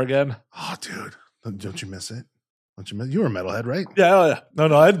long hair again. Oh, dude. Don't you miss it? Don't you miss it? You were a metalhead, right? Yeah.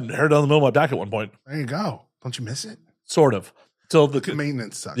 No, I had hair down the middle of my back at one point. There you go. Don't you miss it? Sort of. Till the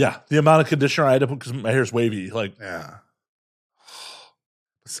maintenance sucks. Yeah, the amount of conditioner I had to put because my hair's wavy. Like, yeah.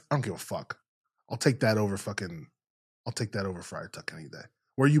 I don't give a fuck. I'll take that over Friar Tuck any day.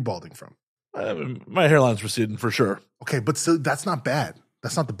 Where are you balding from? My hairline's receding for sure. Okay, but still, that's not bad.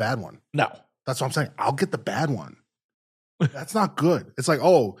 That's not the bad one. No. That's what I'm saying. I'll get the bad one. That's not good. It's like,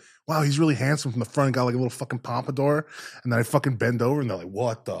 oh, wow, he's really handsome from the front. Got like a little fucking pompadour. And then I fucking bend over and they're like,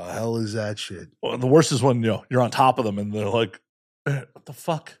 what the hell is that shit? Well, the worst is when you're on top of them and they're like, what the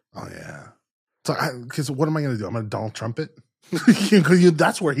fuck? Oh, yeah. So, because what am I going to do? I'm going to Donald Trump it? Because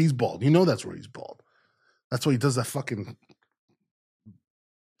that's where he's bald. You know that's where he's bald. That's why he does that fucking.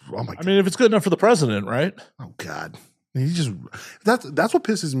 Oh my God. I mean, if it's good enough for the president, right? Oh God, that's what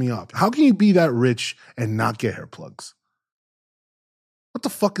pisses me off. How can you be that rich and not get hair plugs? What the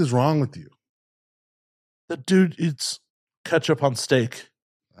fuck is wrong with you? The dude eats ketchup on steak.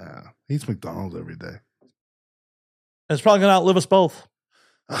 Yeah, he eats McDonald's every day. And it's probably gonna outlive us both.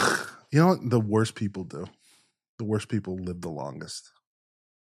 Ugh, you know what the worst people do? The worst people live the longest.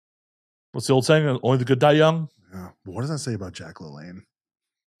 What's the old saying? Only the good die young? Yeah. But what does that say about Jack LaLanne?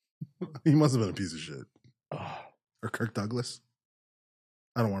 He must have been a piece of shit. Or Kirk Douglas?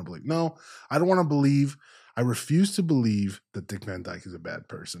 I don't want to believe. No, I don't want to believe. I refuse to believe that Dick Van Dyke is a bad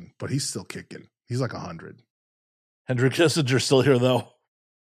person, but he's still kicking. He's like 100. Henry Kissinger's still here, though.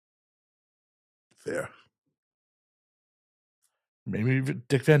 Fair. Maybe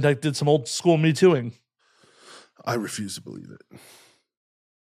Dick Van Dyke did some old school Me Tooing. I refuse to believe it.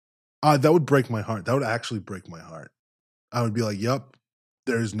 That would break my heart. That would actually break my heart. I would be like, yep,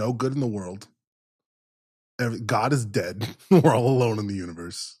 there is no good in the world. God is dead. We're all alone in the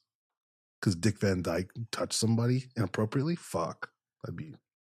universe. Because Dick Van Dyke touched somebody inappropriately? Fuck. I'd be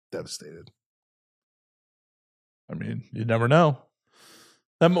devastated. I mean, you never know.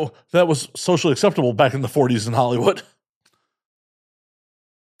 That was socially acceptable back in the 40s in Hollywood.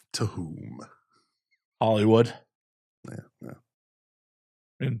 To whom? Hollywood. Yeah.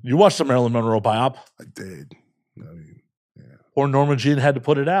 I mean, you watched the Marilyn Monroe biop. I did. I mean, yeah. Or Norma Jean had to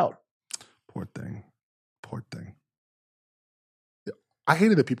put it out. Poor thing. Yeah. I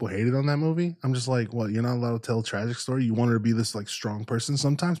hated that people hated on that movie. I'm just like, what? You're not allowed to tell a tragic story? You want her to be this like strong person?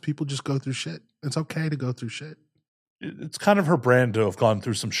 Sometimes people just go through shit. It's okay to go through shit. It's kind of her brand to have gone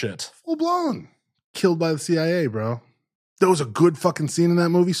through some shit. Full blown. Killed by the CIA, bro. There was a good fucking scene in that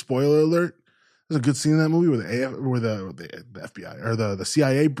movie. Spoiler alert. There's a good scene in that movie where the FBI or the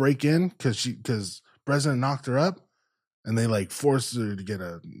CIA break in because President knocked her up and they like forced her to get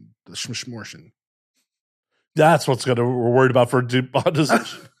the schmortion. That's what's we're worried about for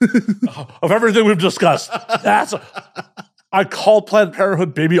demonetization of everything we've discussed. I called Planned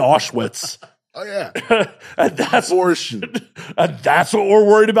Parenthood baby Auschwitz. Oh yeah, and that's abortion, and that's what we're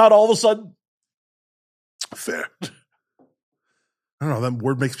worried about all of a sudden. Fair. I don't know. That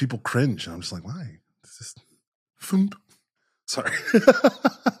word makes people cringe. I'm just like, why? It's just, sorry. I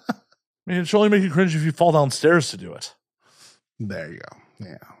mean, it should only make you cringe if you fall downstairs to do it. There you go.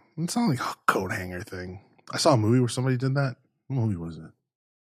 Yeah, it's not like a coat hanger thing. I saw a movie where somebody did that. What movie was it?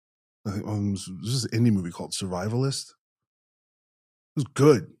 I think it was this indie movie called Survivalist. It was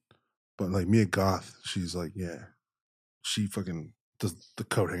good, but like Mia Goth, she's like, yeah, she fucking does the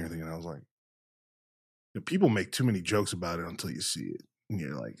coat hanger thing, and I was like, people make too many jokes about it until you see it, and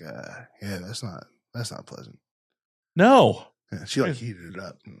you're like, yeah, that's not pleasant. No, yeah, she like heated it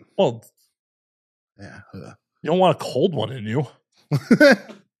up. Well, yeah, you don't want a cold one in you.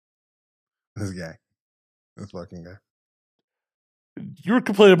 This fucking guy. You were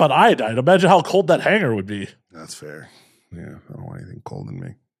complaining about iodine. Imagine how cold that hanger would be. That's fair. Yeah, I don't want anything cold in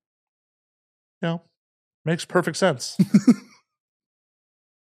me. Makes perfect sense.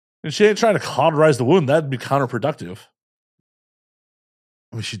 And she ain't trying to cauterize the wound. That'd be counterproductive.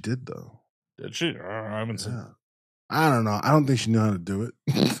 I mean, she did though. Did she? I haven't seen. I don't know. I don't think she knew how to do it.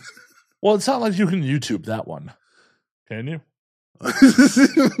 Well, it's not like you can YouTube that one. Can you?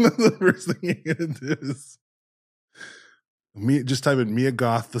 The first thing you're gonna do is just type in Mia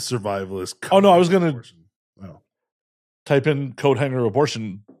Goth the survivalist. Oh, no, I was gonna- Abortion. Oh. Type in coat hanger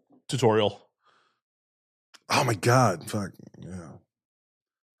abortion tutorial. Oh my god, fuck yeah.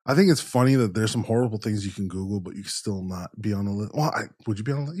 I think it's funny that there's some horrible things you can Google, but you can still not be on the list. Well, would you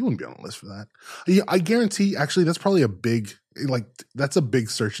be on a list? You wouldn't be on a list for that. I guarantee, actually, that's probably a big, that's a big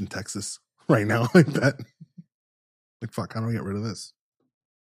search in Texas right now, I bet. Like, fuck, how do I get rid of this?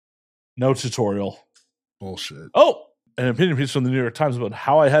 No tutorial. Bullshit. Oh, an opinion piece from the New York Times about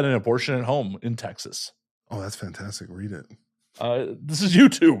how I had an abortion at home in Texas. Oh, that's fantastic. Read it. This is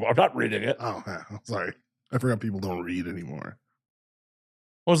YouTube. I'm not reading it. Oh, sorry. I forgot people don't read anymore.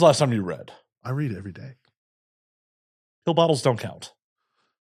 When was the last time you read? I read every day. Pill bottles don't count.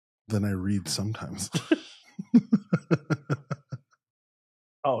 Then I read sometimes.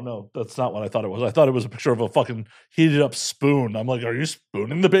 Oh, no, that's not what I thought it was. I thought it was a picture of a fucking heated up spoon. I'm like, are you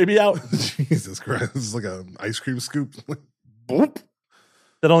spooning the baby out? Jesus Christ. This is like an ice cream scoop. Boop.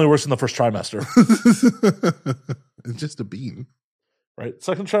 That only works in the first trimester. It's just a bean. Right?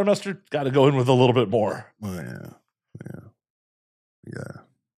 Second trimester, got to go in with a little bit more. Oh, yeah.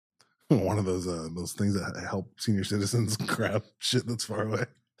 One of those things that help senior citizens grab shit that's far away.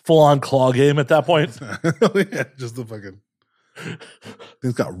 Full on claw game at that point. Yeah, just the fucking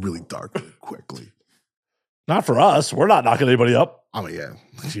things got really dark really quickly. Not for us. We're not knocking anybody up. Oh yeah,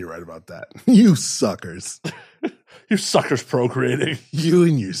 you're right about that. You suckers. You suckers procreating. You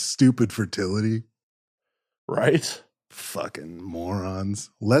and your stupid fertility. Right? Fucking morons.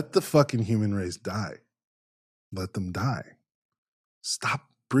 Let the fucking human race die. Let them die. Stop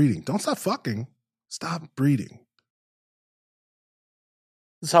breeding. Don't stop fucking. Stop breeding.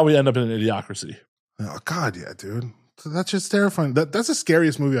 This is how we end up in an idiocracy. Oh God, yeah, dude. That's just terrifying. That's the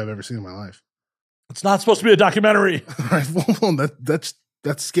scariest movie I've ever seen in my life. It's not supposed to be a documentary. Right? Well, that's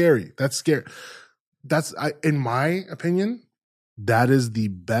scary. That's scary. In my opinion, that is the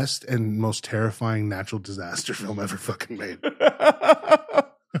best and most terrifying natural disaster film ever fucking made.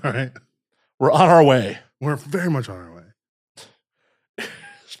 All right, We're on our way. we're very much on our way.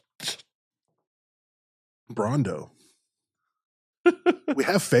 Brondo. We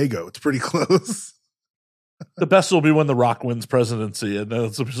have Fago. It's pretty close. The best will be when The Rock wins presidency, and then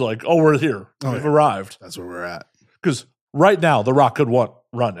it's just like, oh, we're here. Oh, We've yeah. arrived. That's where we're at. Because right now, The Rock could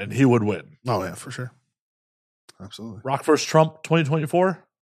run, and he would win. Oh yeah, for sure. Absolutely. Rock versus Trump 2024?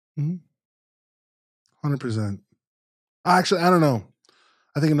 100%. Actually, I don't know.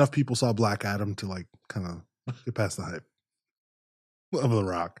 I think enough people saw Black Adam to like kind of get past the hype of The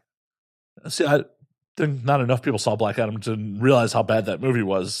Rock. See, I think not enough people saw Black Adam to realize how bad that movie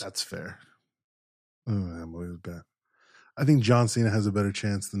was. That's fair. Oh, that movie was bad. I think John Cena has a better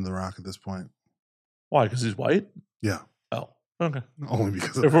chance than The Rock at this point. Why? Because he's white? Yeah. Oh, okay. Only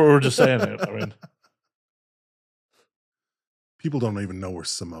because of If we were just saying it, I mean, people don't even know where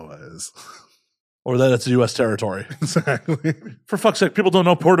Samoa is. or that it's a U.S. territory. Exactly. For fuck's sake, people don't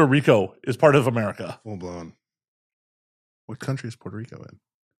know Puerto Rico is part of America. Full blown. What country is Puerto Rico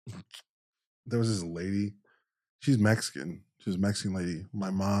in? There was this lady. She's Mexican. She's a Mexican lady. My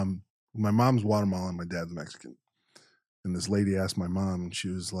mom's Guatemalan. My dad's Mexican. And this lady asked my mom, and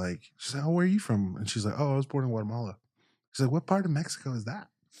she's like, oh, where are you from? And she's like, oh, I was born in Guatemala. She's like, what part of Mexico is that?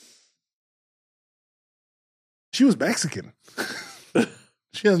 She was Mexican.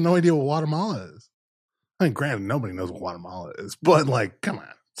 She has no idea what Guatemala is. I mean, granted, nobody knows what Guatemala is, but like, come on.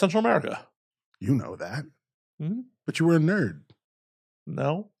 Central America. You know that. Hmm? But you were a nerd.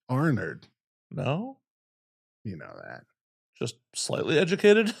 No. Or a nerd. No. You know that. Just slightly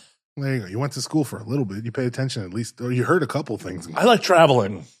educated. There you go. You went to school for a little bit. You paid attention at least. Or you heard a couple things. I like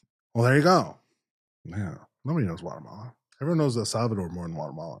traveling. Well, there you go. Yeah. Nobody knows Guatemala. Everyone knows El Salvador more than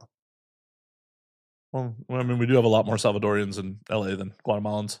Guatemala. Well, I mean, we do have a lot more Salvadorians in LA than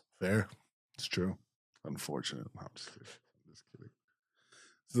Guatemalans. Fair. It's true. Unfortunate. No, I'm just kidding.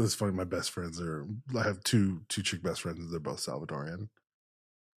 So it's funny. My best friends I have two chick best friends. They're both Salvadorian.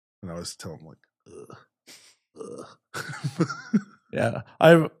 And I always tell them like, ugh. Yeah.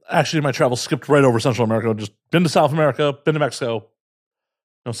 I've actually, in my travels, skipped right over Central America. Just been to South America, been to Mexico.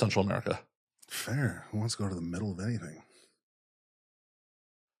 No Central America. Fair. Who wants to go to the middle of anything?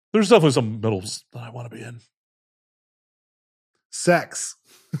 There's definitely some middles that I want to be in. Sex.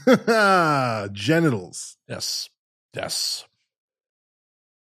 Genitals. Yes. Yes.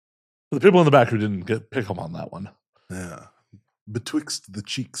 For the people in the back who didn't pick up on that one, Yeah. Betwixt the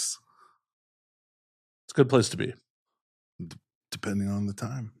cheeks. it's a good place to be. Depending on the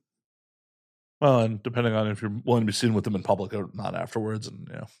time. Well, and depending on if you're willing to be seen with them in public or not afterwards, and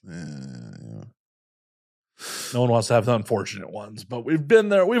Yeah. no one wants to have the unfortunate ones, but we've been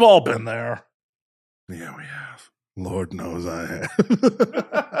there. We've all been there. Yeah, we have. Lord knows I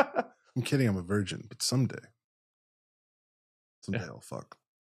have. I'm kidding. I'm a virgin, but someday I'll fuck.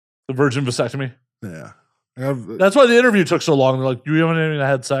 The virgin vasectomy. Yeah. That's why the interview took so long. They're like, you haven't even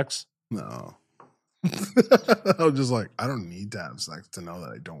had sex? No. I was just like, I don't need to have sex to know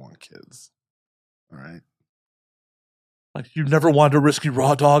that I don't want kids. All right. Like, you've never wanted a risky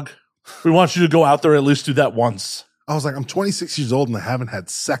raw dog? We want you to go out there at least do that once. I was like, I'm 26 years old and I haven't had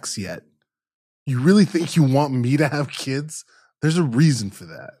sex yet. You really think you want me to have kids? There's a reason for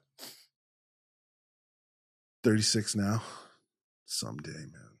that. 36 now. Someday,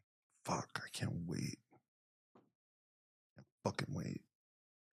 man. Fuck, I can't wait. I can't fucking wait.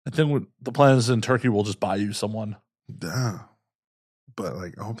 I think the plan is in Turkey, we'll just buy you someone. Yeah. But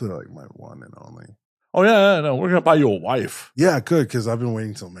like, I hope they're like my one and only. Oh, yeah, no, we're going to buy you a wife. Yeah, good, because I've been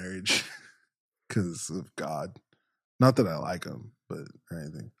waiting till marriage because of God. Not that I like him, but or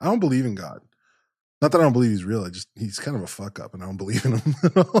anything. I don't believe in God. Not that I don't believe he's real. He's kind of a fuck up, and I don't believe in him.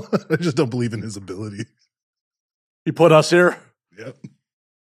 I just don't believe in his ability. He put us here. Yep.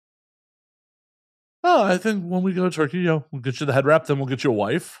 Oh, I think when we go to Turkey, we'll get you the head wrap, then we'll get you a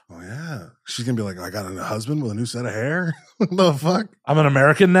wife. Oh yeah, she's gonna be like, I got a husband with a new set of hair. What the fuck? I'm an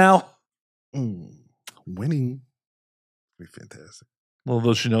American now. Winning. Be fantastic. Well,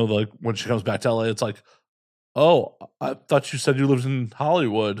 does she know, like, when she comes back to LA, it's like, oh, I thought you said you lived in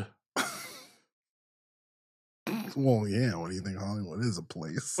Hollywood. Well, yeah. What do you think Hollywood is? A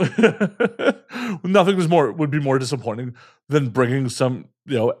place? Nothing would be more disappointing than bringing some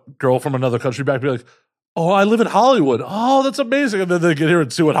girl from another country back and be like, oh, I live in Hollywood. Oh, that's amazing. And then they get here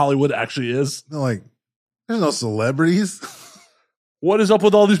and see what Hollywood actually is. They're like, there's no celebrities. What is up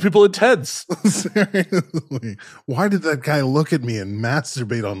with all these people in tents? Seriously. Why did that guy look at me and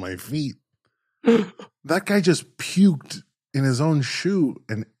masturbate on my feet? That guy just puked in his own shoe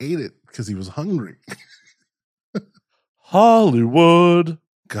and ate it because he was hungry. Hollywood.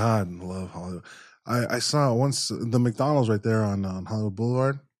 God, I love Hollywood. I saw once the McDonald's right there on Hollywood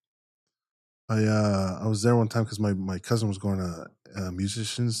Boulevard. I was there one time because my cousin was going to a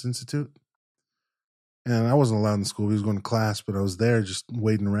Musicians Institute. And I wasn't allowed in school. He was going to class, but I was there just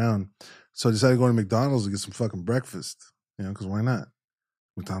waiting around. So I decided to go to McDonald's to get some fucking breakfast. Because why not?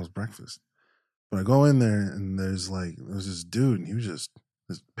 McDonald's breakfast. But I go in there and there's this dude and he was just,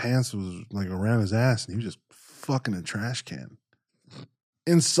 his pants was like around his ass and he was just fucking a trash can.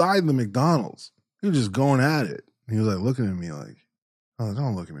 Inside the McDonald's. He was just going at it. And he was like looking at me like, oh,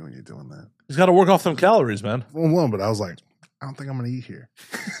 don't look at me when you're doing that. He's got to work off them calories, man. Well, but I was like, I don't think I'm going to eat here.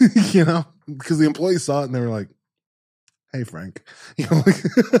 Because the employees saw it and they were like, hey, Frank.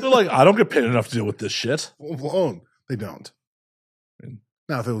 They're like, I don't get paid enough to deal with this shit. Well, they don't.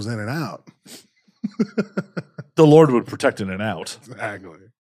 Now, if it was In and Out. The Lord would protect In and Out. Exactly.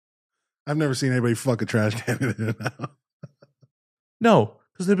 I've never seen anybody fuck a trash can in In and Out. No,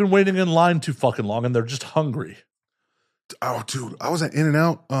 because they've been waiting in line too fucking long and they're just hungry. Oh, dude. I was at In and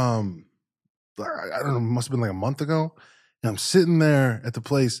Out, I don't know, it must have been like a month ago. And I'm sitting there at the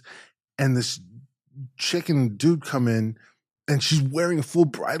place and this chick and dude come in and she's wearing a full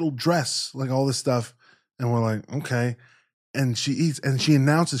bridal dress, like all this stuff. And we're like, okay. And she eats and she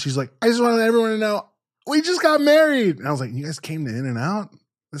announces, she's like, I just want everyone to know we just got married. And I was like, you guys came to In and Out?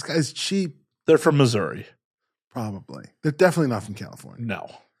 This guy's cheap. They're from Missouri. Probably. They're definitely not from California. No.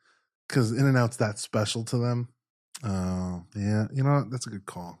 Because In and Out's that special to them. Yeah, you know what? That's a good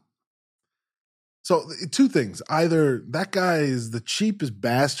call. So two things. Either that guy is the cheapest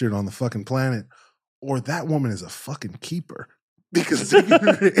bastard on the fucking planet, or that woman is a fucking keeper. Because taking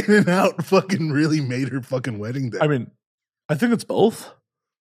her In and Out fucking really made her fucking wedding day. I mean, I think it's both.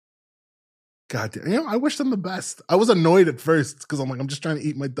 God damn. I wish them the best. I was annoyed at first because I'm like, I'm just trying to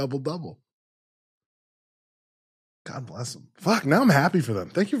eat my double-double. God bless them. Fuck, now I'm happy for them.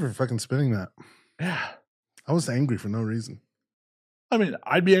 Thank you for fucking spinning that. Yeah. I was angry for no reason. I mean,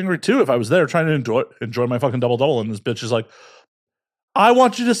 I'd be angry too if I was there trying to enjoy my fucking double-double and this bitch is like, I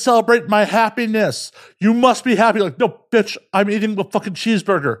want you to celebrate my happiness. You must be happy. Like, no, bitch, I'm eating a fucking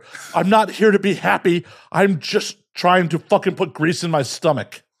cheeseburger. I'm not here to be happy. I'm just trying to fucking put grease in my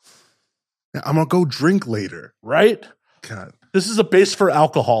stomach. Yeah, I'm going to go drink later. Right? God. This is a base for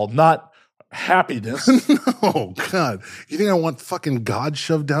alcohol, not happiness. No, God. You think I want fucking God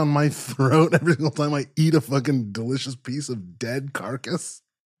shoved down my throat every single time I eat a fucking delicious piece of dead carcass?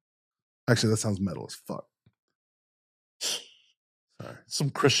 Actually, that sounds metal as fuck. Sorry. Some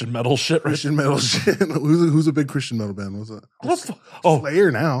Christian metal shit. Right? Christian metal shit. Who's a big Christian metal band? What's that?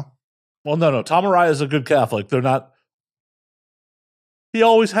 Slayer now. Well, no. Tom Araya is a good Catholic. They're not. He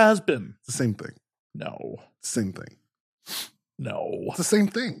always has been. It's the same thing. No. Same thing. No. It's the same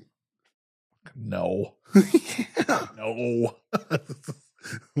thing. No. Yeah. No.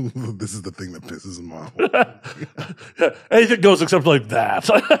 This is the thing that pisses him off. Anything goes except like that.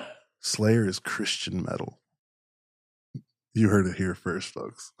 Slayer is Christian metal. You heard it here first,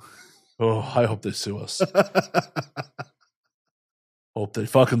 folks. Oh, I hope they sue us. Hope they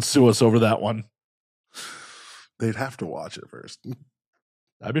fucking sue us over that one. They'd have to watch it first.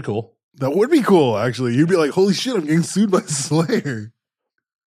 That'd be cool. That would be cool, actually. You'd be like, holy shit, I'm getting sued by Slayer.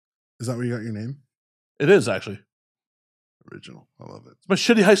 Is that where you got your name? It is, actually. Original. I love it. It's my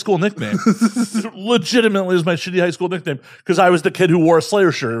shitty high school nickname. It legitimately is my shitty high school nickname because I was the kid who wore a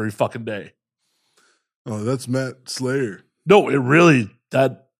Slayer shirt every fucking day. Oh, that's Matt Slayer. No,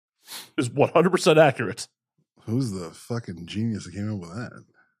 that is 100% accurate. Who's the fucking genius that came up with that?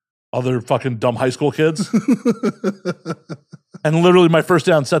 Other fucking dumb high school kids. And literally my first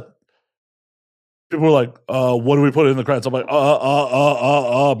day on set, people were like, what do we put in the credits? I'm like,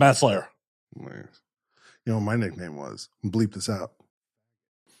 Matt Slayer. Nice. You know what my nickname was? Bleep this out.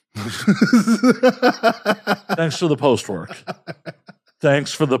 Thanks for the post work.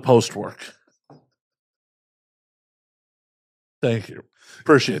 Thanks for the post work. Thank you.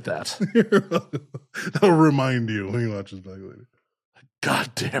 Appreciate that. I'll remind you when you watch this back later.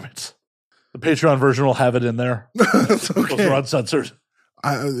 God damn it. The Patreon version will have it in there. That's Those okay. are uncensored.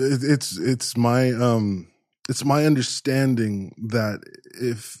 It's my understanding that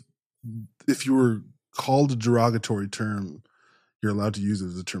if you were called a derogatory term, you're allowed to use it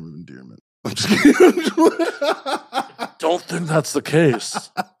as a term of endearment. I'm just kidding. Don't think that's the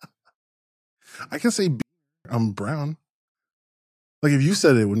case. I can say I'm brown. Like if you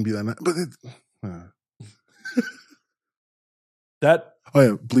said it, wouldn't be that nice. But That oh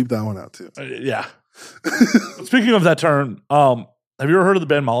yeah, bleep that one out too. yeah. Speaking of that term, have you ever heard of the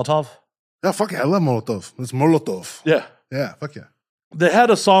band Molotov? Yeah, fuck yeah, I love Molotov. It's Molotov. Yeah. Yeah, fuck yeah. They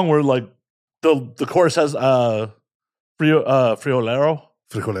had a song where like the chorus has friolero.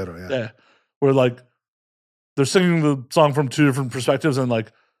 Frijolero, yeah. Yeah. Where like they're singing the song from two different perspectives and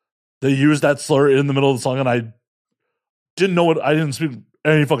like they use that slur in the middle of the song and I didn't speak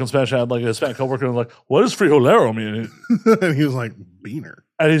any fucking Spanish. I had like a Hispanic coworker and was like, what does frijolero mean? And he was like, beaner.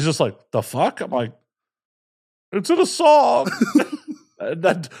 And he's just like, the fuck? I'm like, it's in a song.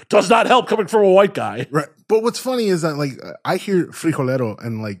 That does not help coming from a white guy. Right. But what's funny is that like I hear frijolero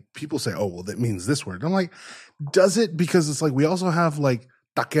and like people say, oh, well, that means this word. I'm like, does it? Because it's like we also have like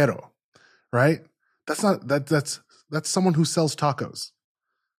taquero, right? That's not that's someone who sells tacos.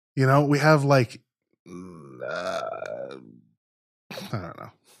 You know, we have like I don't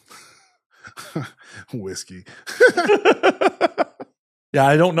know. Whiskey. Yeah,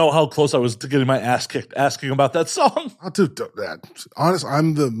 I don't know how close I was to getting my ass kicked asking about that song. I'll do that. Honest,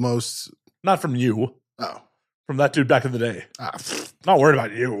 I'm the most. Not from you. Oh. From that dude back in the day. Ah, Not worried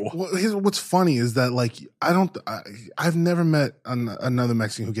about you. what's funny is that like I've never met another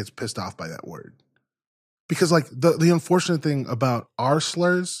Mexican who gets pissed off by that word, because like the unfortunate thing about our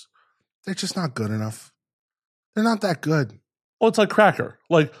slurs, they're just not good enough. They're not that good. Well, it's like cracker.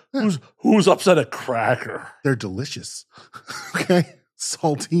 Like Yeah. who's upset at cracker? They're delicious. Okay,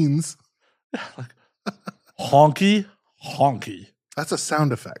 saltines. Honky. That's a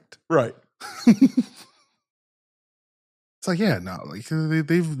sound effect. Right. It's like, yeah, no, like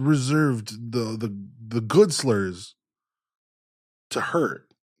they've reserved the good slurs to hurt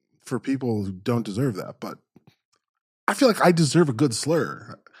for people who don't deserve that. But I feel like I deserve a good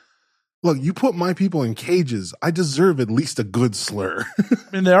slur. Look, you put my people in cages, I deserve at least a good slur. I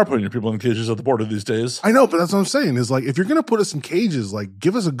mean, they are putting your people in cages at the border these days. I know, but that's what I'm saying. Is like, if you're gonna put us in cages, like,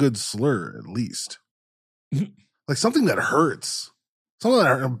 give us a good slur at least, like something that hurts. Something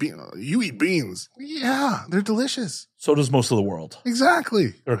that you eat beans. Yeah, they're delicious. So does most of the world.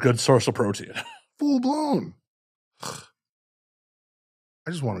 Exactly. They're a good source of protein. Full blown.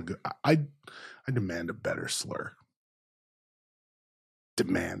 I just want a good. I demand a better slur.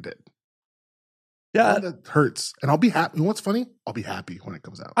 Demand it. Yeah, One that hurts, and I'll be happy. You know what's funny? I'll be happy when it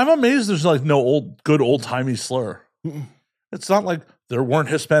comes out. I'm amazed there's like no good old timey slur. Mm-mm. It's not like there weren't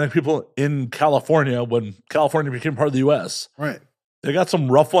Hispanic people in California when California became part of the U.S. Right. They got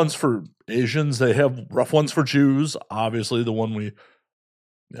some rough ones for Asians. They have rough ones for Jews. Obviously, the one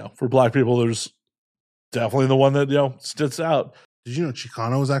for black people, there's definitely the one that, sticks out. Did you know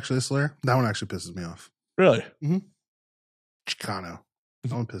Chicano was actually a slur? That one actually pisses me off. Really? Chicano.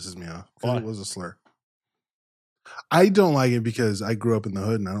 That one pisses me off. Why? It was a slur. I don't like it because I grew up in the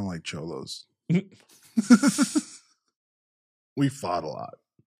hood and I don't like cholos. We fought a lot.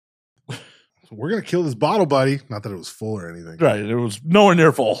 we're going to kill this bottle, buddy. Not that it was full or anything. Right. It was nowhere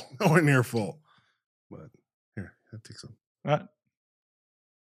near full. Nowhere near full. But here, I'll take some. All right.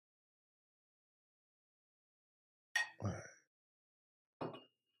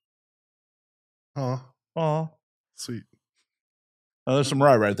 Oh, Oh, sweet. there's some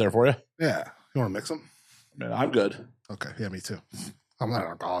rye right there for you. Yeah. You want to mix them? Man, I'm good. Okay. Yeah, me too. I'm not an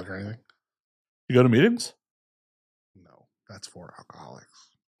alcoholic or anything. You go to meetings? No, that's for alcoholics.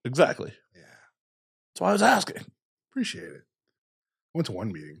 Exactly. Yeah. That's why I was asking. Appreciate it. I went to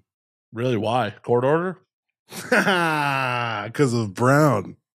one meeting. Really? Why? Court order? Because of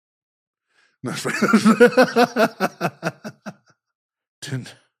Brown.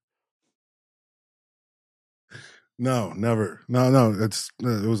 Didn't. No, never. No. It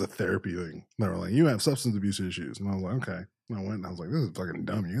was a therapy thing. They were like, you have substance abuse issues. And I was like, okay. And I went and I was like, this is fucking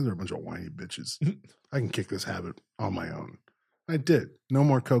dumb. You guys are a bunch of whiny bitches. I can kick this habit on my own. I did. No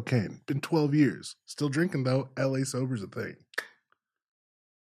more cocaine. Been 12 years. Still drinking though. LA sober's a thing.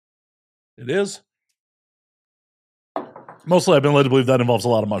 It is. Mostly I've been led to believe that involves a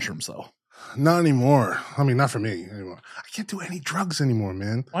lot of mushrooms, though. Not anymore. I mean, not for me anymore. I can't do any drugs anymore,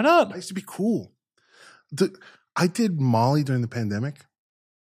 man. Why not? I used to be cool. I did Molly during the pandemic.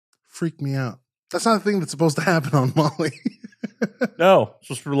 Freaked me out. That's not a thing that's supposed to happen on Molly. No, it's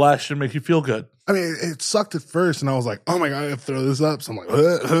supposed to relax you and make you feel good. I mean, it sucked at first, and I was like, "Oh my god, I have to throw this up." So I'm like,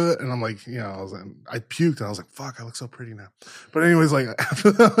 and I'm like, I puked, and I was like, "Fuck, I look so pretty now." But anyways, like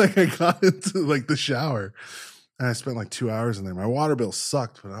after that, like I got into like the shower, and I spent like 2 hours in there. My water bill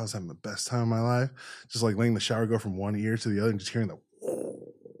sucked, but I was having the best time of my life. Just like letting the shower go from one ear to the other, and just hearing the.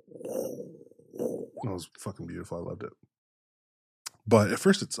 It was fucking beautiful. I loved it. But at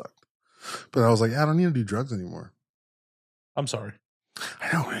first, it sucked. But I was like, I don't need to do drugs anymore. I'm sorry.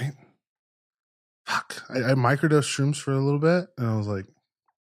 I know, right? Fuck. I microdosed shrooms for a little bit, and I was like,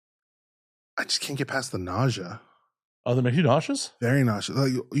 I just can't get past the nausea. Oh, they make you nauseous? Very nauseous.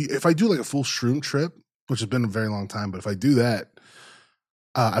 Like, if I do like a full shroom trip, which has been a very long time, but if I do that,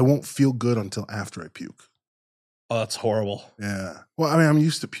 I won't feel good until after I puke. Oh, that's horrible. Yeah. Well, I mean, I'm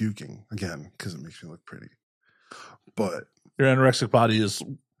used to puking, again, because it makes me look pretty. But Your anorexic body is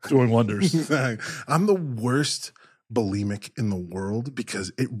doing wonders. I'm the worst bulimic in the world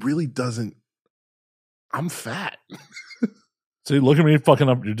because it really doesn't. I'm fat. See, look at me fucking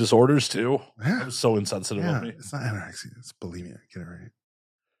up your disorders too. Yeah. That was so insensitive of me. It's not anorexia. It's bulimia. Get it right.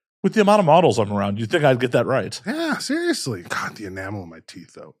 With the amount of models I'm around, you'd think I'd get that right. Yeah, seriously. God, the enamel in my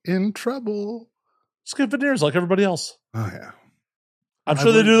teeth, though. In trouble. Just get veneers like everybody else. Oh, yeah. I'm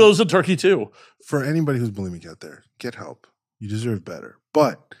sure they do those in Turkey too. For anybody who's bulimic out there, get help. You deserve better.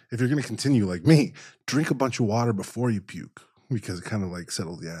 But if you're going to continue like me, drink a bunch of water before you puke because it kind of like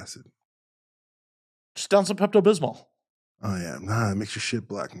settles the acid. Just down some Pepto-Bismol. Oh, yeah. Nah, it makes your shit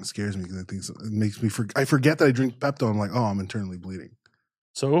black and it scares me because it makes me I forget that I drink Pepto. I'm like, oh, I'm internally bleeding.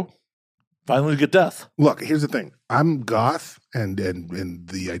 So, finally get death. Look, here's the thing. I'm goth, and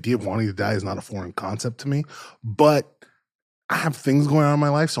the idea of wanting to die is not a foreign concept to me. But I have things going on in my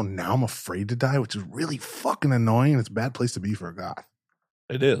life, so now I'm afraid to die, which is really fucking annoying, and it's a bad place to be for a goth.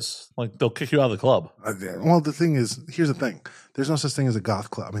 It is. Like, they'll kick you out of the club. Well, the thing is, here's the thing. There's no such thing as a goth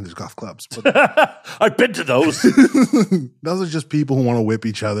club. I mean, there's goth clubs. But I've been to those. those are just people who want to whip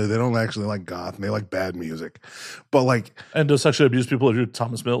each other. They don't actually like goth, and they like bad music. But like... And to sexually abuse people if you're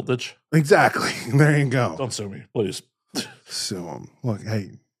Thomas Middleditch. Exactly. There you go. Don't sue me, please. Sue him. Look,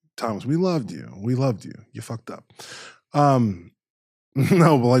 hey, Thomas, we loved you. We loved you. You fucked up. No,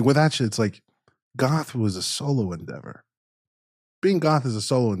 but like with that shit, it's like goth was a solo endeavor. Being goth is a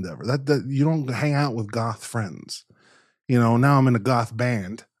solo endeavor. That you don't hang out with goth friends. You know, now I'm in a goth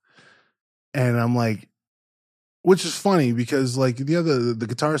band, and I'm like, which is funny because like the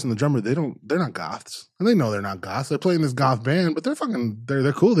guitarist and the drummer, they're not goths, and they know they're not goths. They're playing this goth band, but they're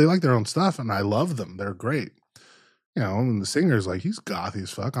cool. They like their own stuff, and I love them. They're great. You know, and the singer's like, he's gothy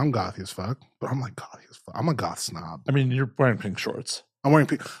as fuck. I'm gothy as fuck, but I'm like gothy as fuck. I'm a goth snob. I mean, you're wearing pink shorts. I'm wearing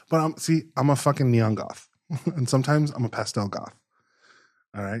pink, but I'm a fucking neon goth, and sometimes I'm a pastel goth.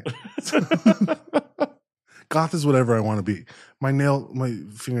 All right. Goth is whatever I want to be. My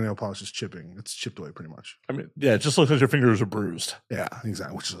fingernail polish is chipping. It's chipped away pretty much. I mean, yeah, it just looks like your fingers are bruised. Yeah,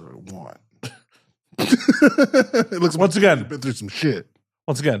 exactly. Which is what I want. It looks Once again, been through some shit.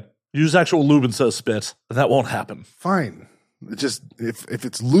 Once again, use actual lube instead of spit, and that won't happen. Fine. It just if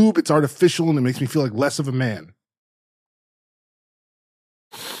it's lube, it's artificial, and it makes me feel like less of a man.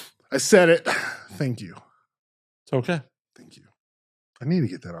 I said it. Thank you. It's okay. Thank you. I need to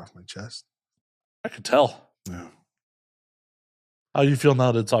get that off my chest. I could tell. Yeah. How you feel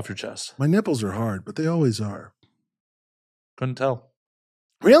now that it's off your chest? My nipples are hard, but they always are. Couldn't tell.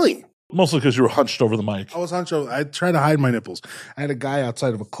 Really? Mostly because you were hunched over the mic. I was hunched over. I tried to hide my nipples. I had a guy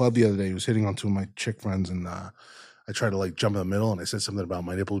outside of a club the other day who was hitting on two of my chick friends, and I tried to like jump in the middle, and I said something about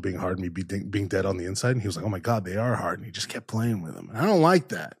my nipples being hard and me being dead on the inside, and he was like, "Oh my god, they are hard," and he just kept playing with them. And I don't like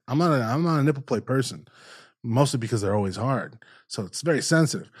that. I'm not a nipple play person, mostly because they're always hard, so it's very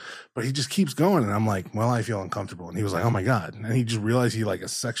sensitive. But he just keeps going, and I'm like, well, I feel uncomfortable. And he was like, "Oh my god," and he just realized he like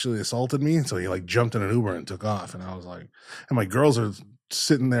sexually assaulted me, and so he like jumped in an Uber and took off. And I was like, and my girls are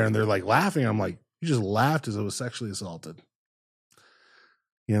sitting there and they're like laughing. I'm like, you just laughed as I was sexually assaulted.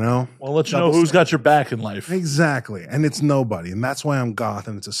 You know? Well, let you know who's got your back in life. Exactly. And it's nobody. And that's why I'm goth,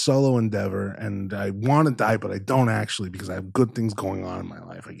 and it's a solo endeavor. And I want to die, but I don't actually, because I have good things going on in my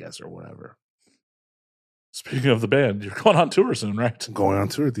life, I guess, or whatever. Speaking of the band, you're going on tour soon, right? I'm going on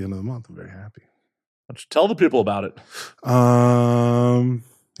tour at the end of the month. I'm very happy. Why don't you tell the people about it?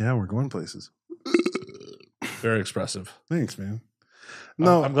 Yeah, we're going places. Very expressive. Thanks, man.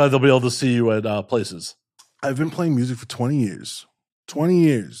 No, I'm glad they'll be able to see you at places. I've been playing music for 20 years. 20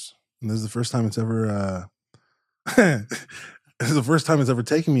 years. And this is the first time it's ever this is the first time it's ever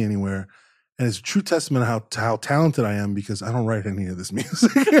taken me anywhere. And it's a true testament of how talented I am, because I don't write any of this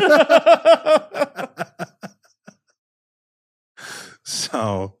music.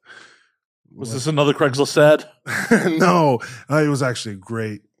 So Was this another Craigslist ad? no, it was actually a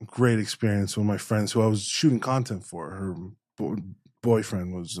great experience with my friends who I was shooting content for. Her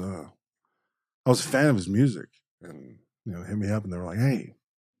boyfriend was, I was a fan of his music, and hit me up, and they were like, "Hey,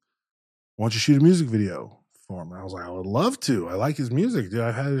 why don't you shoot a music video for him?" And I was like, "I would love to. I like his music, dude.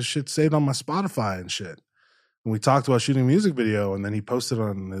 I've had his shit saved on my Spotify and shit." And we talked about shooting a music video, and then he posted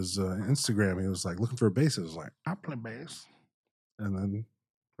on his Instagram. He was like, looking for a bass. I was like, "I play bass," and then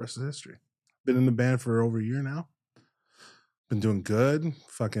the rest is history. Been in the band for over a year now. Been doing good.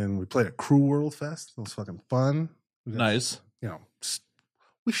 We played at Crew World Fest. It was fucking fun. Nice.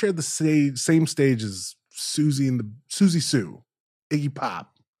 We shared the same stage as Susie Sue, Iggy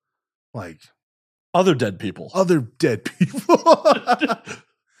Pop, like Other dead people. other dead people,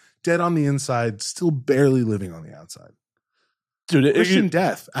 dead on the inside, still barely living on the outside. Dude, Christian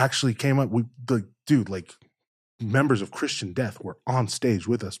Death actually came up. Members of Christian Death were on stage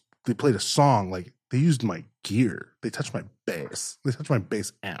with us. They played a song. Like, they used my gear. They touched my bass. They touched my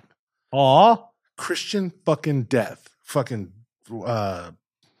bass amp. Aw. Christian fucking Death. Fucking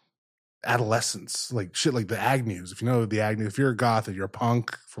Adolescence. Like shit like the Agnews. If you know the Agnews, if you're a goth and you're a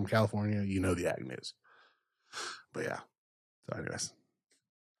punk from California, you know the Agnews. But yeah. So anyways.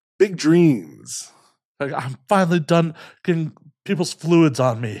 Big dreams. Like, I'm finally done getting people's fluids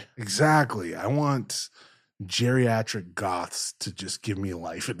on me. Exactly. I want geriatric goths to just give me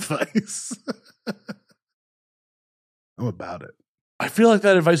life advice. I'm about it. I feel like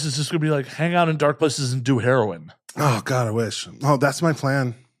that advice is just going to be like, hang out in dark places and do heroin. Oh, God, I wish. Oh, that's my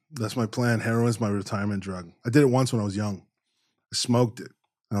plan. That's my plan. Heroin's my retirement drug. I did it once when I was young. I smoked it.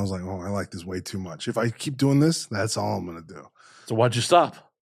 And I was like, oh, I like this way too much. If I keep doing this, that's all I'm going to do. So why'd you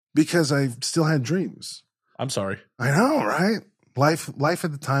stop? Because I still had dreams. I'm sorry. I know, right? Life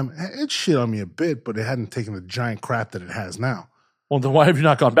at the time, it shit on me a bit, but it hadn't taken the giant crap that it has now. Well, then why have you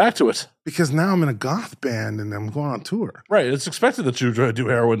not gone back to it? Because now I'm in a goth band and I'm going on tour. Right. It's expected that you do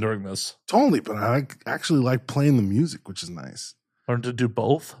heroin during this. Totally, but I actually like playing the music, which is nice. Learn to do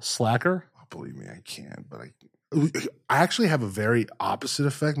both? Slacker? Oh, believe me, I can, but I actually have a very opposite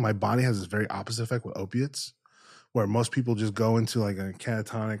effect. My body has this very opposite effect with opiates, where most people just go into like a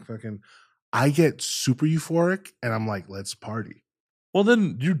catatonic fucking... I get super euphoric and I'm like, let's party. Well,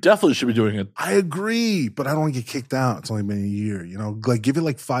 then you definitely should be doing it. I agree, but I don't want to get kicked out. It's only been a year, like give it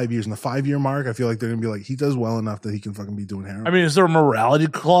like 5 years. And the 5-year mark, I feel like they're going to be like, he does well enough that he can fucking be doing heroin. I mean, is there a morality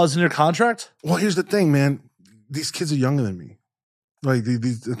clause in your contract? Well, here's the thing, man. These kids are younger than me. Like,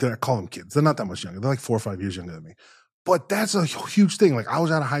 I call them kids. They're not that much younger. They're like 4 or 5 years younger than me. But that's a huge thing. Like, I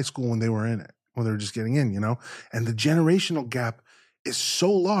was out of high school when they were in it, when they were just getting in, And the generational gap is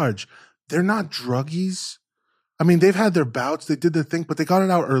so large. They're not druggies. I mean, they've had their bouts. They did their thing, but they got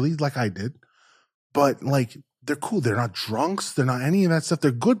it out early like I did. But, like, they're cool. They're not drunks. They're not any of that stuff.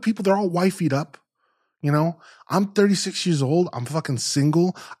 They're good people. They're all wifeyed up. I'm 36 years old. I'm fucking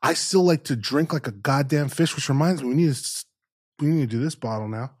single. I still like to drink like a goddamn fish, which reminds me, we need to do this bottle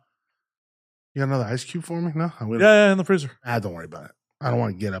now. You got another ice cube for me? No? Yeah, in the freezer. Don't worry about it. I don't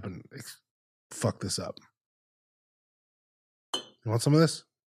want to get up and fuck this up. You want some of this?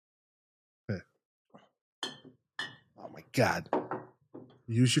 God,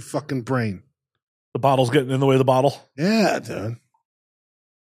 use your fucking brain. The bottle's getting in the way of the bottle. Yeah, dude.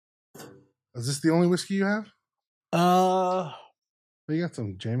 Is this the only whiskey you have? You got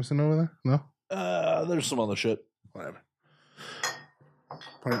some Jameson over there? No? There's some other shit. Whatever.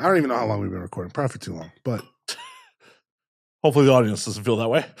 I don't even know how long we've been recording. Probably for too long, but Hopefully the audience doesn't feel that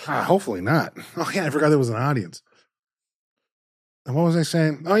way. hopefully not. Oh yeah, I forgot there was an audience. And what was I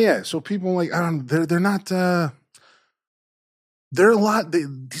saying? Oh yeah, so people like I don't. They're not. They're a lot.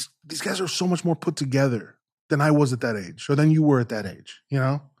 These guys are so much more put together than I was at that age, or than you were at that age. You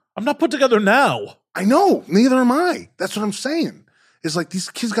know. I'm not put together now. I know. Neither am I. That's what I'm saying. It's like these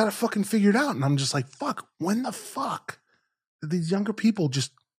kids got it fucking figured out, and I'm just like, fuck. When the fuck did these younger people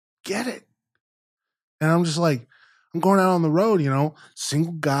just get it? And I'm just like, I'm going out on the road, you know,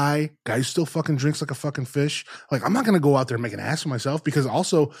 single guy who still fucking drinks like a fucking fish. Like, I'm not going to go out there and make an ass of myself because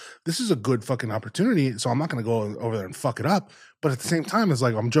also this is a good fucking opportunity. So I'm not going to go over there and fuck it up. But at the same time, it's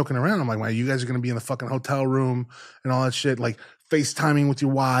like, I'm joking around. I'm like, man, you guys are going to be in the fucking hotel room and all that shit, like FaceTiming with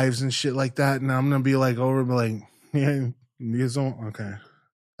your wives and shit like that. And I'm going to be like, over, like, yeah, you guys don't, okay.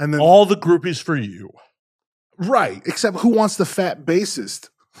 And then All the groupies for you. right. Except who wants the fat bassist?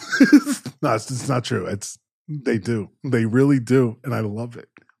 No, it's not true. They do. They really do. And I love it.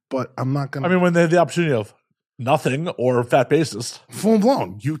 But I'm not going to. I mean, when they have the opportunity of nothing or fat bassist. Full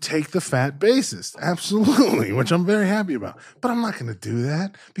blown. You take the fat bassist. Absolutely. Which I'm very happy about. But I'm not going to do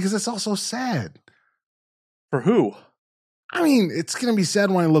that because it's also sad. For who? I mean, it's going to be sad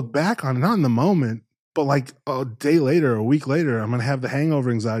when I look back on it, not in the moment, but like a day later, a week later, I'm going to have the hangover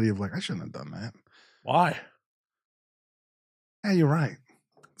anxiety of like, I shouldn't have done that. Why? Yeah, you're right.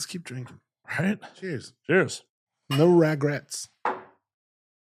 Let's keep drinking. Right? Cheers. Cheers. No regrets.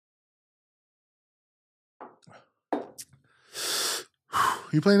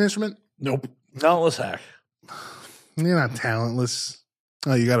 You play an instrument? Nope. Talentless hack. You're not talentless.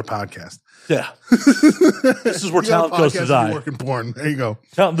 Oh, you got a podcast. Yeah. This is where You got a talent goes podcast to and die. you work in porn. There you go.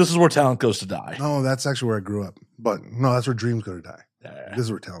 This is where talent goes to die. No, that's actually where I grew up. But no, that's where dreams go to die. Yeah. This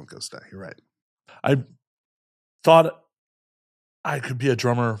is where talent goes to die. You're right. I thought I could be a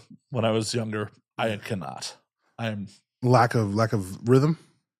drummer when I was younger. I cannot. I'm Lack of rhythm.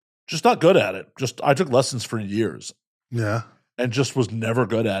 just not good at it. I took lessons for years Yeah. and just was never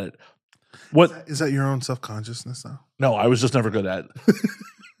good at it. What? Is that your own self-consciousness though? No, I was just never good at it.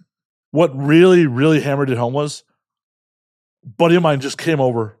 What really, really hammered it home was a buddy of mine just came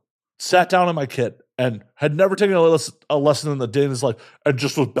over, sat down in my kit, and had never taken a lesson in the day in his life and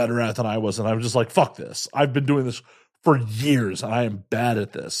just was better at it than I was. And I was just like, fuck this. I've been doing this for years and I am bad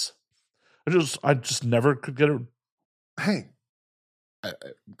at this. I just never could get it. Hey,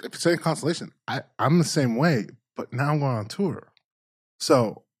 if it's any consolation, I'm the same way, but now I'm going on tour.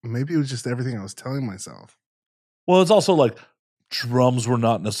 So maybe it was just everything I was telling myself. Well, it's also like drums were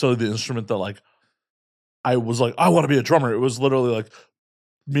not necessarily the instrument that like I was like, I want to be a drummer. It was literally like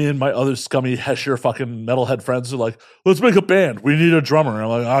me and my other scummy Hesher fucking metalhead friends are like, let's make a band. We need a drummer. And I'm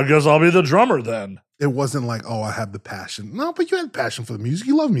like, I guess I'll be the drummer then. It wasn't like, oh, I have the passion. No, but you had passion for the music.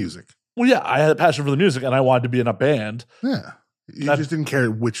 You love music. Well, yeah, I had a passion for the music and I wanted to be in a band. Yeah. You just didn't care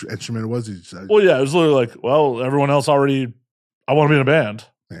which instrument it was. You just, Well, yeah, it was literally like, well, everyone else already, I want to be in a band.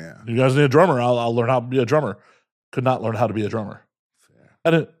 yeah. You guys need a drummer. I'll learn how to be a drummer. Could not learn how to be a drummer. Fair.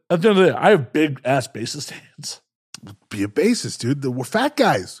 And at the end of the day, I have big ass bassist hands. Be a bassist, dude. We're fat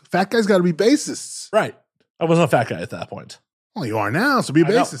guys. Fat guys got to be bassists. Right. I wasn't a fat guy at that point. Well, you are now, so be a I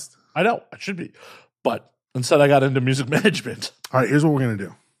know. bassist. I know. I should be. But instead, I got into music management. All right, here's what we're going to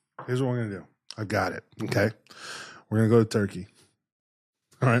do. I got it. Okay. We're going to go to Turkey.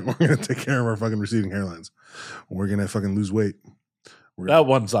 All right. We're going to take care of our fucking receding hairlines. We're going to fucking lose weight. That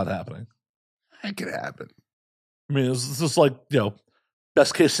one's not happening. That could happen. I mean, it's just like,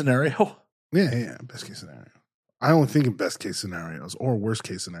 best case scenario. Yeah. Best case scenario. I only think in best case scenarios or worst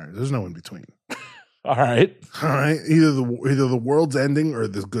case scenarios. There's no in between. All right. All right. Either the world's ending or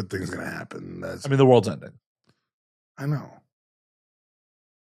this good thing's going to happen. The world's ending. I know.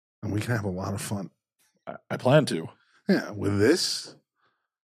 And we can have a lot of fun. I plan to. Yeah. With this,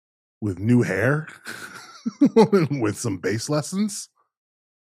 with new hair, with some bass lessons.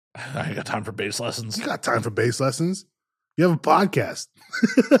 I ain't got time for bass lessons. You got time for bass lessons. You have a podcast.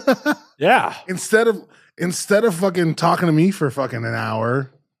 Yeah. Instead of fucking talking to me for fucking an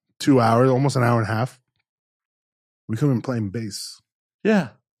hour, 2 hours, almost an hour and a half, we could have been playing bass. Yeah.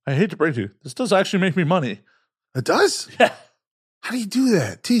 I hate to break to you. This does actually make me money. It does? Yeah. How do you do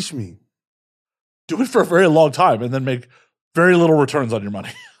that? Teach me. Do it for a very long time and then make very little returns on your money.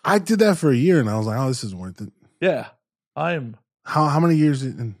 I did that for a year and I was like, oh, this isn't worth it. Yeah. I'm How many years?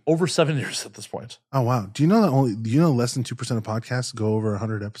 In? over 7 years at this point. Oh, wow. Do you know less than 2% of podcasts go over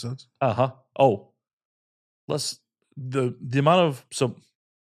 100 episodes? Uh-huh. Oh. The amount of, so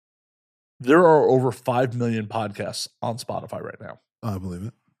there are over 5 million podcasts on Spotify right now. Oh, I believe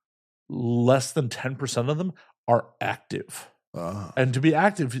it. Less than 10% of them are active. And to be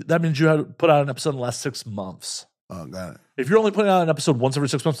active, that means you have to put out an episode in the last 6 months. Oh, got it. If you're only putting out an episode once every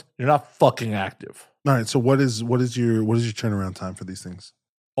 6 months, you're not fucking active. All right. So what is your turnaround time for these things?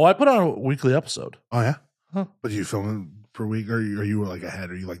 Oh, I put out a weekly episode. Oh yeah. Huh. But you film it per week, or are you like ahead?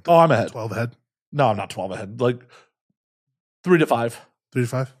 Are you like I'm ahead. 12 ahead? No, I'm not 12 ahead. Like 3 to 5. 3 to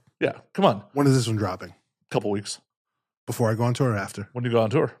 5. Yeah, come on. When is this one dropping? Couple weeks. Before I go on tour or after? When do you go on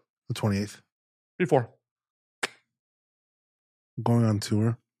tour? The 28th. Before. Going on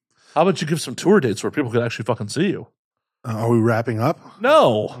tour. How about you give some tour dates where people could actually fucking see you? Are we wrapping up?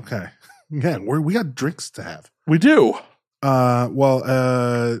 No. Okay. Yeah, we got drinks to have. We do. Well,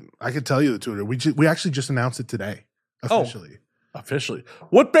 I could tell you the tour. We actually just announced it today, officially. Officially.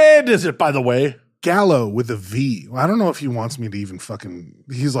 What band is it, by the way? Gallo with a V. Well, I don't know if he wants me to even fucking.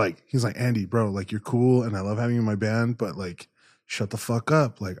 He's like Andy, bro. Like, you're cool, and I love having you in my band, but like, shut the fuck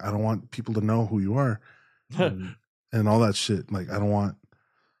up. Like, I don't want people to know who you are, and all that shit. Like, I don't want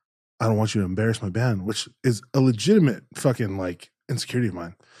you to embarrass my band, which is a legitimate fucking like insecurity of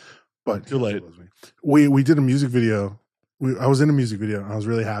mine. But Too late. We did a music video. I was in a music video, and I was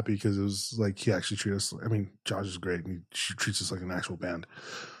really happy because it was like he actually treated us. I mean, Josh is great, and he treats us like an actual band,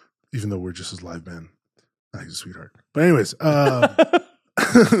 even though we're just his live band. He's a sweetheart. But anyways, so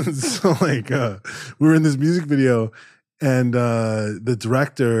like we were in this music video, and the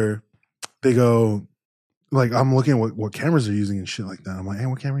director, they go, like, I'm looking at what cameras they're using and shit like that. I'm like, hey,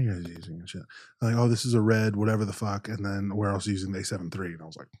 what camera are you guys using and shit? They're like, oh, this is a Red, whatever the fuck. And then we're also using the A7 III. And I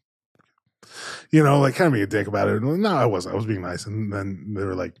was like, like kind of being a dick about it. No, I wasn't. I was being nice. And then they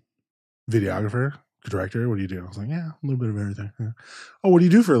were like, videographer, director, what do you do? I was like, yeah, a little bit of everything. Yeah. Oh, what do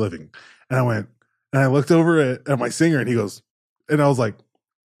you do for a living? And I went, and I looked over at my singer, and he goes, and I was like,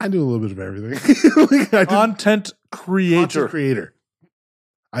 I do a little bit of everything. Like, Content creator.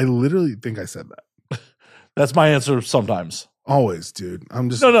 I literally think I said that. That's my answer sometimes. Always, dude. I'm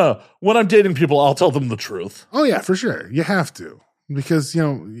just No. When I'm dating people, I'll tell them the truth. Oh yeah, for sure. You have to, because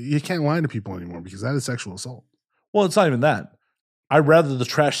you can't lie to people anymore, because that is sexual assault. Well, it's not even that. I'd rather the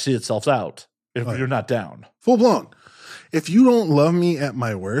trash see itself out if you're not down. Full blown. If you don't love me at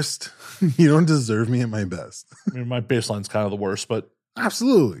my worst, you don't deserve me at my best. I mean, my baseline's kind of the worst, but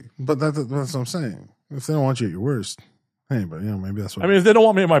absolutely. But that's what I'm saying. If they don't want you at your worst, hey, but maybe that's why. I mean, if they don't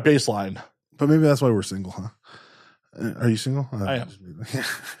want me at my baseline. But maybe that's why we're single, huh? Are you single? I am.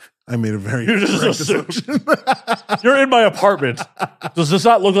 I made a very You're just correct assumption. You're in my apartment. Does this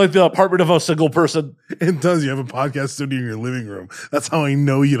not look like the apartment of a single person? It does. You have a podcast studio in your living room. That's how I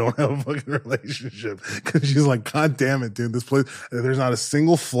know you don't have a fucking relationship. Because she's like, God damn it, dude. This place, there's not a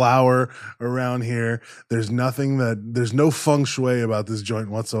single flower around here. There's no feng shui about this joint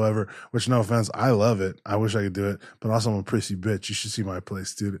whatsoever. Which, no offense, I love it. I wish I could do it. But also, I'm a prissy bitch. You should see my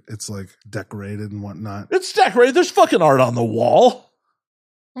place, dude. It's like decorated and whatnot. It's decorated. There's fucking art on the wall.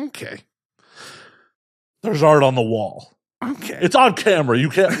 Okay. There's art on the wall. Okay. It's on camera. You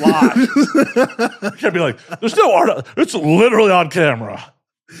can't lie. You can't be like, there's no art. It's literally on camera.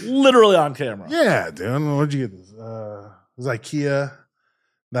 Literally on camera. Yeah, dude. Where'd you get this? It's IKEA.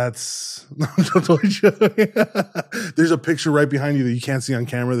 That's there's a picture right behind you that you can't see on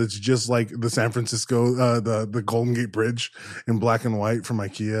camera that's just like the San Francisco the Golden Gate Bridge in black and white from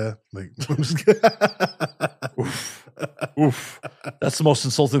IKEA. Like, I'm just kidding. Oof. That's the most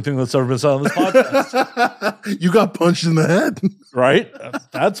insulting thing that's ever been said on this podcast. You got punched in the head. Right?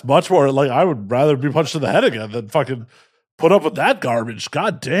 That's much more like, I would rather be punched in the head again than fucking put up with that garbage.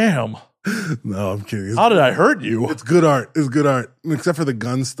 God damn. No, I'm kidding. How did I hurt you? It's good art. It's good art. Except for the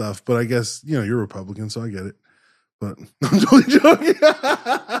gun stuff. But I guess, you're a Republican, so I get it. But I'm totally joking.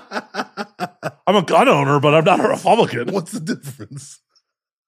 I'm a gun owner, but I'm not a Republican. What's the difference?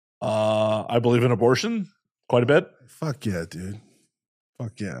 I believe in abortion quite a bit. Fuck yeah, dude.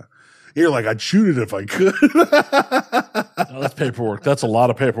 Fuck yeah. You're like, I'd shoot it if I could. No, that's paperwork. That's a lot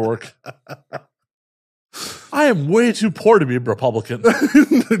of paperwork. I am way too poor to be a Republican.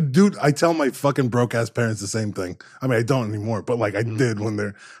 Dude, I tell my fucking broke ass parents the same thing. I mean, I don't anymore, but like I did when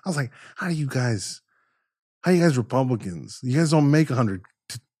I was like, how are you guys Republicans? You guys don't make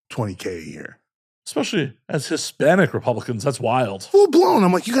 120K a year. Especially as Hispanic Republicans. That's wild. Full blown.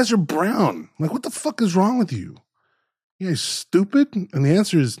 I'm like, you guys are brown. I'm like, what the fuck is wrong with you? You guys stupid? And the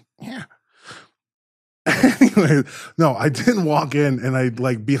answer is, yeah. Anyway, no, I didn't walk in, and I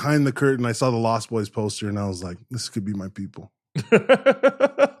like behind the curtain, I saw the Lost Boys poster, and I was like, this could be my people.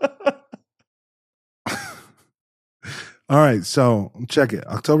 All right, so check it.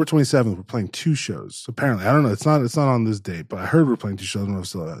 October 27th, we're playing 2 shows. Apparently, I don't know. It's not on this date, but I heard we're playing 2 shows. I don't know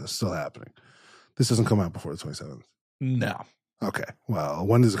if it's still happening. This doesn't come out before the 27th. No. Okay. Well,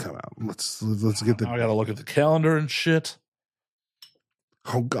 when does it come out? Let's get the. I gotta look at the calendar and shit.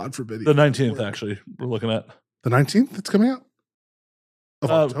 Oh, God forbid. The 19th, actually, we're looking at. The 19th it's coming out?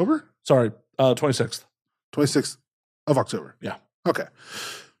 Of October? Sorry, 26th. 26th of October. Yeah. Okay.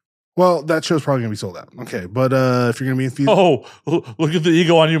 Well, that show's probably going to be sold out. Okay. But if you're going to be in theaters. Oh, look at the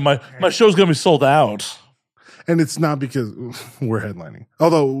ego on you. My show's going to be sold out. And it's not because we're headlining.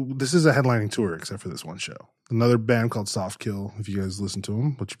 Although this is a headlining tour, except for this one show. Another band called Soft Kill, if you guys listen to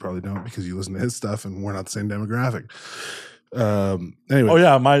him, which you probably don't because you listen to his stuff and we're not the same demographic. Anyway. Oh,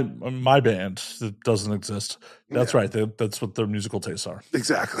 yeah, my band that doesn't exist. That's right. That's what their musical tastes are.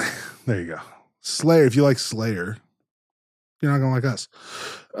 Exactly. There you go. Slayer, if you like Slayer, you're not going to like us.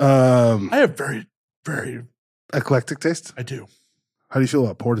 I have very, very eclectic taste? I do. How do you feel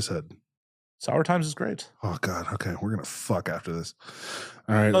about Portishead? Sour Times is great. Oh, God. Okay. We're going to fuck after this.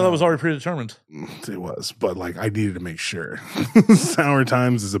 All right. No, that was already predetermined. It was. But, like, I needed to make sure. Sour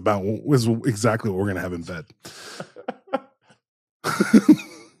Times is exactly what we're going to have in bed.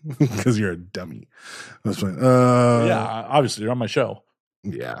 Because you're a dummy. That's fine. Yeah, obviously. You're on my show.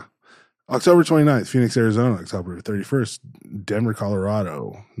 Yeah. October 29th, Phoenix, Arizona. October 31st, Denver,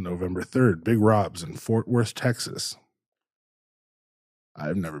 Colorado. November 3rd, Big Rob's in Fort Worth, Texas.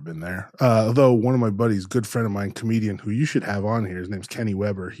 I've never been there. Although one of my buddies, good friend of mine, comedian, who you should have on here, his name's Kenny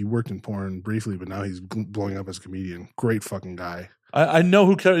Weber. He worked in porn briefly, but now he's blowing up as a comedian. Great fucking guy. I know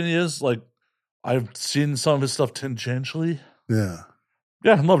who Kenny is. Like, I've seen some of his stuff tangentially. Yeah.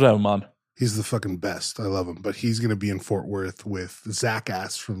 Yeah, I'd love to have him on. He's the fucking best. I love him. But he's going to be in Fort Worth with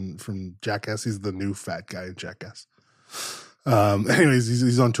Zackass from Jackass. He's the new fat guy in Jackass. Anyways,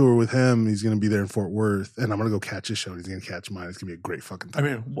 he's on tour with him. He's going to be there in Fort Worth, and I'm going to go catch his show. And he's going to catch mine. It's going to be a great fucking time. I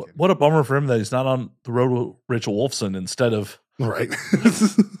mean, what a bummer for him that he's not on the road with Rachel Wolfson instead of. Right.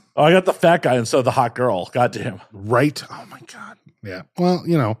 Oh, I got the fat guy instead of the hot girl. Goddamn. Right. Oh my God. Yeah. Well,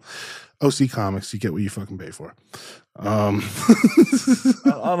 you know, OC Comics, you get what you fucking pay for. On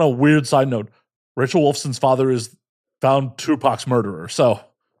a weird side note, Rachel Wolfson's father is found Tupac's murderer. So,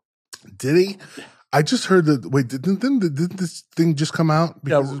 did he? I just heard that. Wait, didn't this thing just come out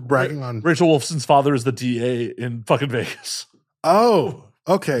because it was bragging on Rachel Wolfson's father is the DA in fucking Vegas. Oh,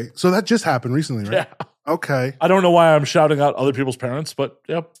 okay. So that just happened recently, right? Yeah. Okay. I don't know why I'm shouting out other people's parents, but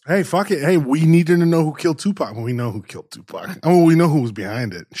yep. Hey, fuck it. Hey, we needed to know who killed Tupac. Well, we know who killed Tupac. I mean, we know who was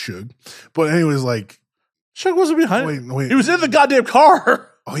behind it. Suge. But anyways, like, Suge wasn't behind it. Wait. He was in the goddamn car.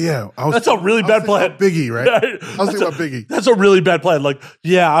 Oh yeah, that's a really bad plan. Biggie, right? I was thinking about Biggie. That's a really bad plan. Like,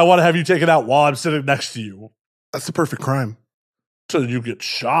 yeah, I want to have you taken out while I'm sitting next to you. That's the perfect crime. So you get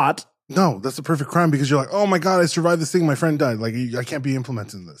shot. No, that's the perfect crime because you're like, oh my God, I survived this thing. My friend died. Like, I can't be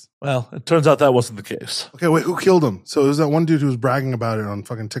implementing this. Well, it turns out that wasn't the case. Okay, wait, who killed him? So it was that one dude who was bragging about it on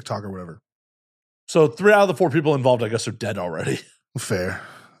fucking TikTok or whatever. So 3 out of the 4 people involved, I guess, are dead already. Fair.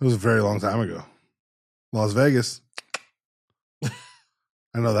 It was a very long time ago. Las Vegas.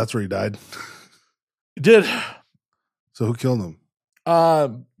 I know that's where he died. He did. So who killed him?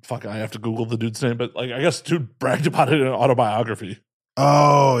 Fuck, I have to Google the dude's name, but like, I guess the dude bragged about it in an autobiography.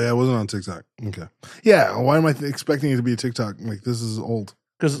 Oh, yeah, it wasn't on TikTok. Okay. Yeah, why am I expecting it to be a TikTok? Like, this is old.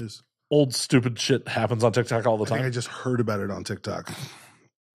 Because old stupid shit happens on TikTok all the time. I just heard about it on TikTok.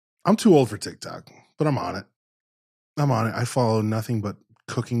 I'm too old for TikTok, but I'm on it. I follow nothing but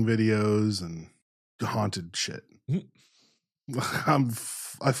cooking videos and haunted shit.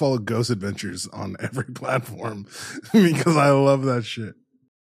 I follow Ghost Adventures on every platform because I love that shit.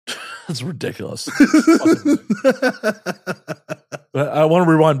 That's ridiculous. I want to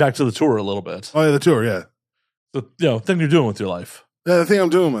rewind back to the tour a little bit. Oh yeah, the tour, yeah. The thing you're doing with your life. Yeah, the thing I'm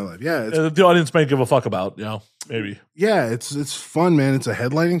doing with my life. Yeah, the audience may give a fuck about. Maybe. Yeah, it's fun, man. It's a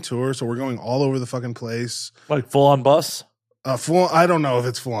headlining tour, so we're going all over the fucking place. Like full on bus. I don't know if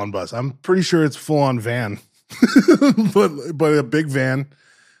it's full on bus. I'm pretty sure it's full on van, but a big van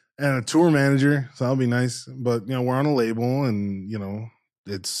and a tour manager. So that'll be nice. But we're on a label, and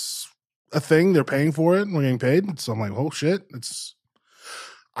it's a thing. They're paying for it. And we're getting paid. So I'm like, oh shit.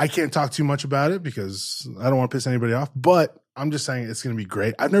 I can't talk too much about it because I don't want to piss anybody off. But I'm just saying it's going to be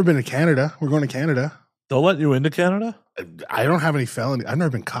great. I've never been to Canada. We're going to Canada. They'll let you into Canada? I don't have any felony. I've never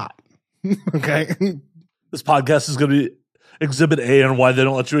been caught. Okay. This podcast is going to be Exhibit A on why they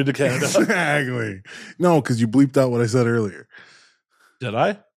don't let you into Canada. Exactly. No, because you bleeped out what I said earlier. Did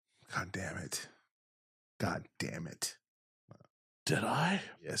I? God damn it. God damn it. Did I?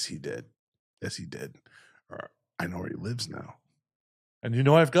 Yes, he did. Yes, he did. I know where he lives now. And you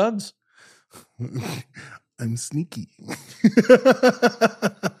know I have guns? I'm sneaky.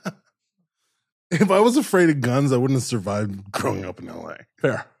 If I was afraid of guns, I wouldn't have survived growing up in LA.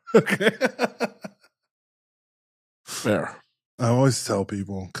 Fair. Okay. Fair. I always tell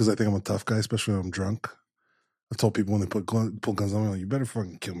people, because I think I'm a tough guy, especially when I'm drunk. I told people when they pull guns on me, like, you better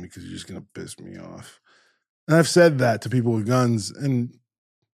fucking kill me because you're just going to piss me off. And I've said that to people with guns, and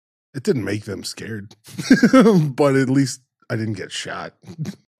it didn't make them scared. But at least I didn't get shot.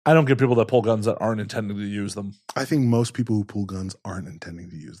 I don't get people that pull guns that aren't intending to use them. I think most people who pull guns aren't intending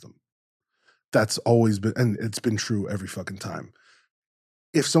to use them. That's always been, and it's been true every fucking time.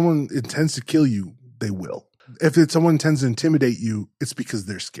 If someone intends to kill you, they will. If someone intends to intimidate you, it's because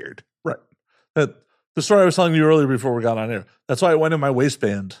they're scared. Right. The story I was telling you earlier before we got on air, that's why it went in my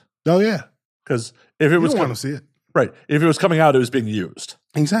waistband. Oh, yeah. Because if it was want to see it. Right. If it was coming out, it was being used.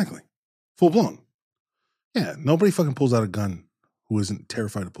 Exactly. Full blown. Yeah. Nobody fucking pulls out a gun who isn't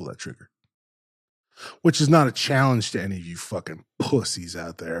terrified to pull that trigger. Which is not a challenge to any of you fucking pussies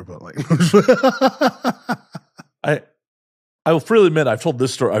out there, but like. I will freely admit I've told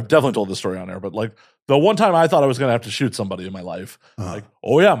this story. I've definitely told this story on air, but like the one time I thought I was going to have to shoot somebody in my life, like,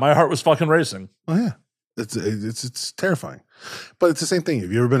 oh yeah, my heart was fucking racing. Oh yeah. It's terrifying. But it's the same thing.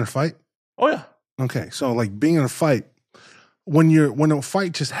 Have you ever been in a fight? Oh yeah. Okay. So like being in a fight, when a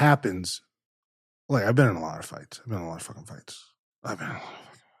fight just happens, like I've been in a lot of fights. I've been in a lot of fucking fights.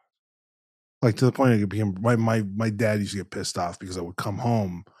 Like to the point it became my dad used to get pissed off because I would come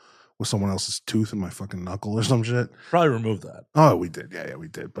home with someone else's tooth in my fucking knuckle or some shit. Probably removed that. Oh, we did. Yeah, we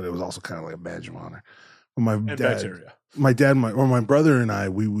did. But it was also kind of like a badge of honor. But my bacteria. My brother and I,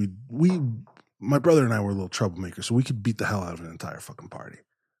 my brother and I were a little troublemakers, so we could beat the hell out of an entire fucking party.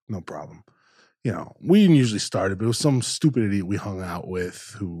 No problem. You know, we didn't usually start it, but it was some stupid idiot we hung out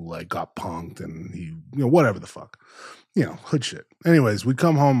with who like got punked and he, whatever the fuck. Hood shit. Anyways, we'd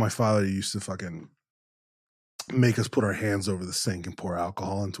come home. My father used to fucking make us put our hands over the sink and pour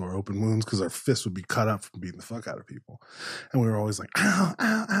alcohol into our open wounds because our fists would be cut up from beating the fuck out of people. And we were always like, ow,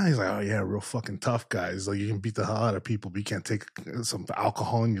 ow, ow. He's like, oh yeah, real fucking tough guys. Like you can beat the hell out of people, but you can't take some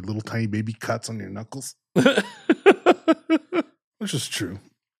alcohol in your little tiny baby cuts on your knuckles. Which is true.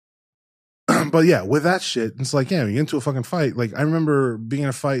 But yeah, with that shit, it's like, yeah, you get into a fucking fight. Like I remember being in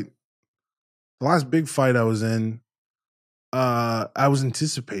a fight, the last big fight I was in, I was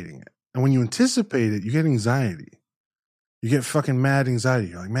anticipating it. And when you anticipate it, you get anxiety. You get fucking mad anxiety.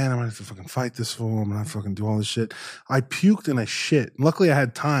 You're like, man, I'm going to have to fucking fight this fool. I'm going to have to fucking do all this shit. I puked and I shit. Luckily, I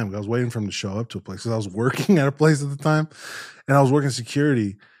had time. I was waiting for him to show up to a place because I was working at a place at the time. And I was working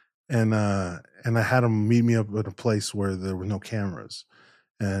security. And I had him meet me up at a place where there were no cameras.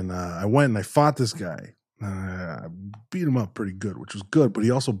 And I went and I fought this guy. I beat him up pretty good, which was good. But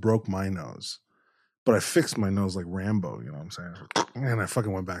he also broke my nose. But I fixed my nose like Rambo, you know what I'm saying? And I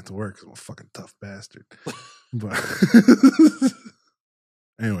fucking went back to work because I'm a fucking tough bastard. But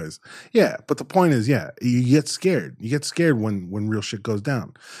anyways, yeah. But the point is, yeah, you get scared. You get scared when real shit goes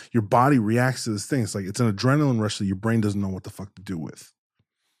down. Your body reacts to this thing. It's like it's an adrenaline rush that your brain doesn't know what the fuck to do with.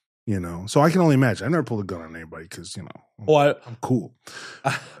 So I can only imagine. I never pulled a gun on anybody because, I'm cool.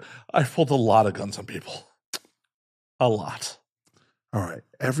 I pulled a lot of guns on people. A lot. All right.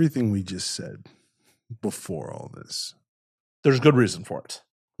 Everything we just said before all this, there's good reason for it.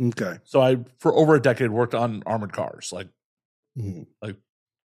 Okay. So I, for over a decade, worked on armored cars,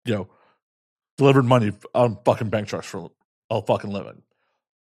 delivered money on fucking bank trucks for a fucking living.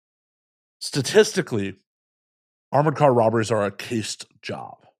 Statistically, armored car robberies are a cased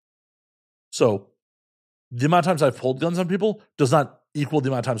job. So the amount of times I've pulled guns on people does not equal the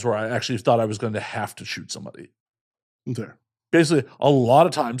amount of times where I actually thought I was going to have to shoot somebody. Okay. Basically, a lot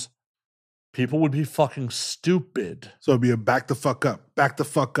of times, people would be fucking stupid. So it'd be a back the fuck up. Back the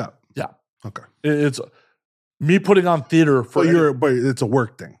fuck up. Yeah. Okay. It's me putting on theater for... But it's a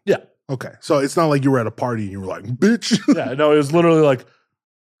work thing. Yeah. Okay. So it's not like you were at a party and you were like, bitch. Yeah, no, it was literally like,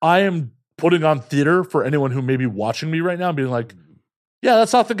 I am putting on theater for anyone who may be watching me right now being like, yeah,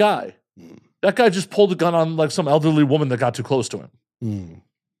 that's not the guy. That guy just pulled a gun on like some elderly woman that got too close to him.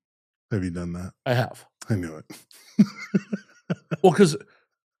 Have you done that? I have. I knew it. Well, because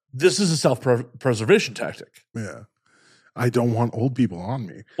this is a self-preservation tactic. Yeah. I don't want old people on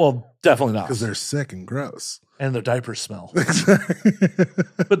me. Well, definitely not. Because they're sick and gross. And their diapers smell. Exactly.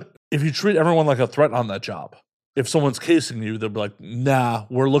 But if you treat everyone like a threat on that job, if someone's casing you, they'll be like, nah,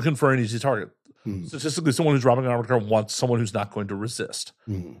 we're looking for an easy target. Statistically, someone who's robbing an armored car wants someone who's not going to resist.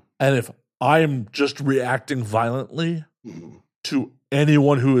 And if I am just reacting violently to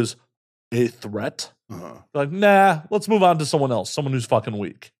anyone who is a threat, like, nah, let's move on to someone else, someone who's fucking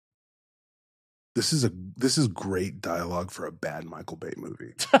weak. This is great dialogue for a bad Michael Bay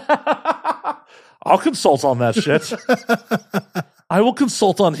movie. I'll consult on that shit. I will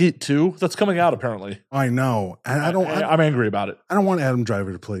consult on Heat 2. That's coming out apparently. I know, and I'm angry about it. I don't want Adam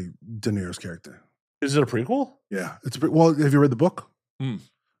Driver to play De Niro's character. Is it a prequel? Yeah, well. Have you read the book?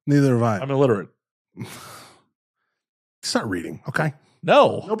 Neither have I. I'm illiterate. Start reading, okay?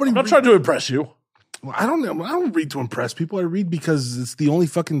 No, Nobody I'm not read- trying to impress you. Well, I don't know. I don't read to impress people. I read because it's the only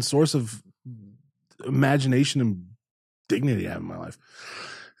fucking source of imagination and dignity I have in my life.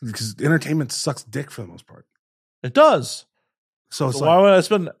 Because entertainment sucks dick for the most part. It does. So it's So like, why would I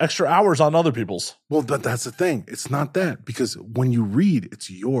spend extra hours on other people's? well, but that's the thing. It's not that, because when you read, it's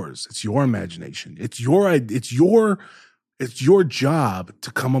yours. It's your imagination. It's your job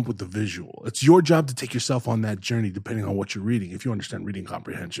to come up with the visual. It's your job to take yourself on that journey, depending on what you're reading. If you understand reading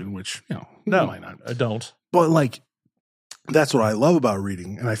comprehension, which, you No, might not. I don't. But like, that's what I love about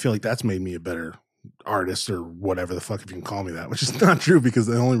reading. And I feel like that's made me a better artist or whatever the fuck, if you can call me that, which is not true, because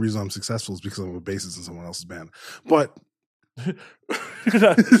the only reason I'm successful is because I'm a bassist in someone else's band. But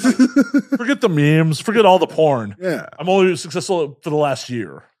Forget the memes. Forget all the porn. yeah. I'm only successful for the last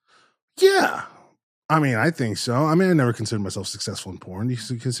year. Yeah. I mean, I think so. I mean, I never considered myself successful in porn. Do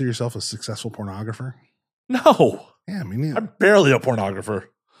you consider yourself a successful pornographer? No, Yeah, I mean, yeah. I'm barely a pornographer.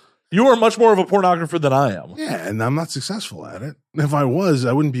 You are much more of a pornographer than I am. Yeah, and I'm not successful at it. If I was,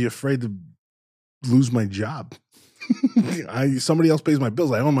 I wouldn't be afraid to lose my job. Somebody else pays my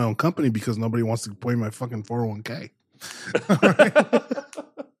bills. I own my own company because nobody wants to pay my fucking 401k.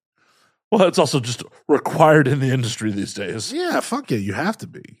 Well, it's also just required in the industry these days. Yeah, fuck yeah. You have to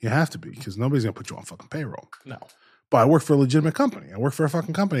be. You have to be, because nobody's going to put you on fucking payroll. No. But I work for a legitimate company. I work for a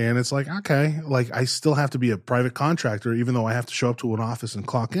fucking company. And it's like, okay, like I still have to be a private contractor, even though I have to show up to an office and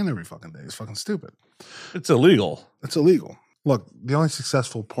clock in every fucking day. It's fucking stupid. It's illegal. It's illegal. Look, the only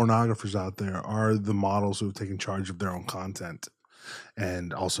successful pornographers out there are the models who have taken charge of their own content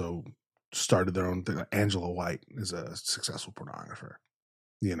and also started their own thing. Angela White is a successful pornographer,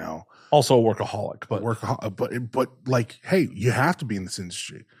 you know, Also a workaholic, but but like, hey, you have to be in this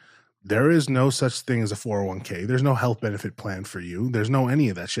industry. There is no such thing as a 401k. There's no health benefit plan for you. There's no any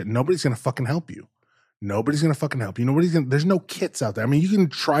of that shit. Nobody's going to fucking help you. Nobody's going to fucking help you. There's no kits out there. I mean, you can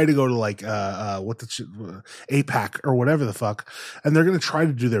try to go to like, APAC or whatever the fuck, and they're going to try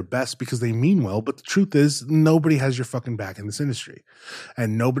to do their best because they mean well. But the truth is, nobody has your fucking back in this industry,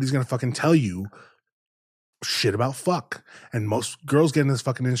 and nobody's going to fucking tell you shit about fuck. And most girls get in this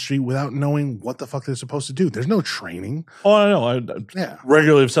fucking industry without knowing what the fuck they're supposed to do. There's no training. oh, I know. I Yeah.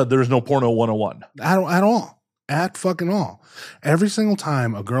 regularly have said there is no porno 101. At all. At fucking all. Every single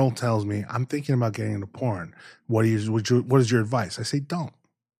time a girl tells me, I'm thinking about getting into porn, what is your advice? I say, don't.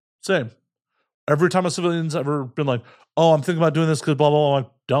 Same. Every time a civilian's ever been like, oh, I'm thinking about doing this because blah, blah, blah, I'm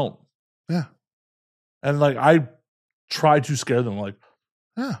like, don't. Yeah. And like, I try to scare them. Like,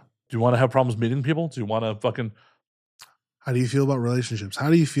 Yeah. do you want to have problems meeting people? Do you want to fucking... How do you feel about relationships? How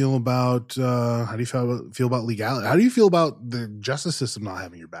do you feel about feel about legality? How do you feel about the justice system not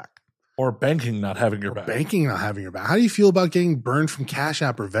having your back? Or banking not having your back. Banking not having your back. How do you feel about getting burned from Cash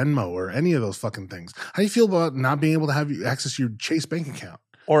App or Venmo or any of those fucking things? How do you feel about not being able to have you access your Chase bank account?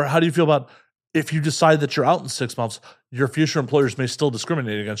 Or how do you feel about if you decide that you're out in 6 months, your future employers may still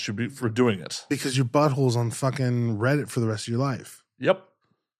discriminate against you for doing it? Because your butthole's on fucking Reddit for the rest of your life. Yep.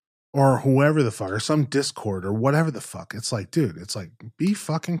 Or whoever the fuck, or some Discord or whatever the fuck. It's like, dude, it's like, be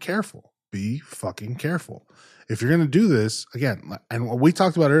fucking careful. Be fucking careful. If you're going to do this, again, and what we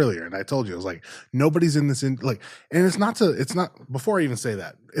talked about earlier, and I told you, I was like, nobody's in this, and it's not, before I even say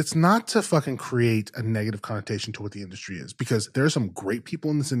that, it's not to fucking create a negative connotation to what the industry is, because there are some great people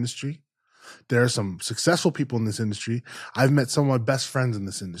in this industry. There are some successful people in this industry. I've met some of my best friends in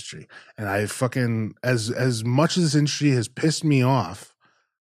this industry, and I fucking, as much as this industry has pissed me off,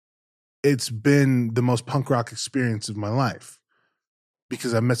 it's been the most punk rock experience of my life.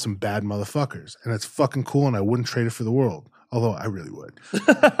 Because I met some bad motherfuckers, and it's fucking cool, and I wouldn't trade it for the world. Although I really would.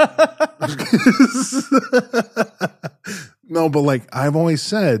 No, but like I've always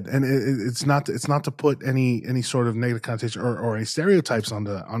said, and it's not to put any sort of negative connotation or any stereotypes on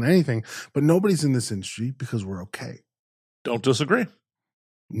anything, but nobody's in this industry because we're okay. Don't disagree.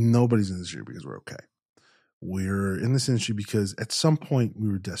 Nobody's in this industry because we're okay. We're in this industry because at some point we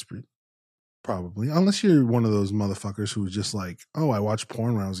were desperate. Probably. Unless you're one of those motherfuckers who was just like, oh, I watched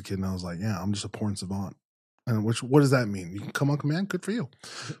porn when I was a kid, and I was like, yeah, I'm just a porn savant. And what does that mean? You can come on command? Good for you.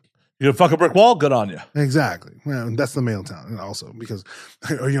 You can fuck a brick wall? Good on you. Exactly. Well, that's the male talent also, because,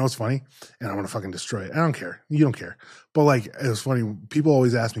 you know what's funny? And I'm going to fucking destroy it. I don't care. You don't care. But like, it was funny. People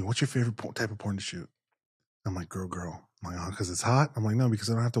always ask me, what's your favorite type of porn to shoot? I'm like, girl. I'm like, oh, because it's hot? I'm like, no, because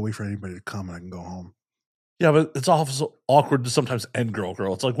I don't have to wait for anybody to come and I can go home. Yeah, but it's also awkward to sometimes end girl.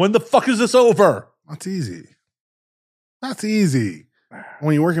 It's like, when the fuck is this over? That's easy. That's easy.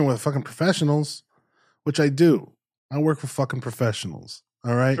 When you're working with fucking professionals, which I do. I work with fucking professionals.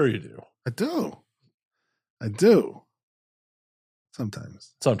 All right? Sure you do. I do.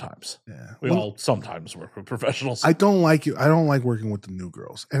 Sometimes. Yeah. We all sometimes work with professionals. I don't like you. I don't like working with the new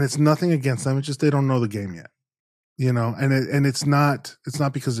girls, and it's nothing against them. It's just they don't know the game yet, and it's not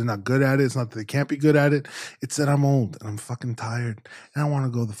because they're not good at it. It's not that they can't be good at it. It's that I'm old and I'm fucking tired and I want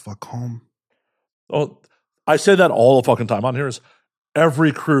to go the fuck home. Oh, I say that all the fucking time on here is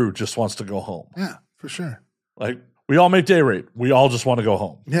every crew just wants to go home. Yeah, for sure. Like we all make day rate. We all just want to go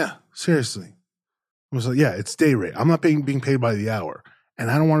home. Yeah, seriously. So yeah, it's day rate. I'm not being paid by the hour, and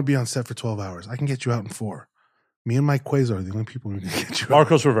I don't want to be on set for 12 hours. I can get you out in 4. Me and Mike Quasar are the only people who can get you.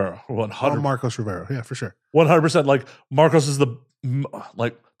 Marcos Rivera, 100. Marcos Rivera, yeah, for sure. 100%. Like Marcos is the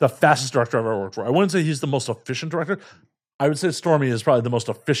fastest director I've ever worked for. I wouldn't say he's the most efficient director. I would say Stormy is probably the most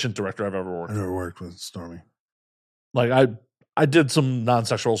efficient director I've ever worked. I've never worked with Stormy. Like I did some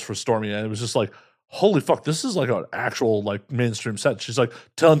non-sexuals for Stormy, and it was just like, holy fuck, this is like an actual like mainstream set. She's like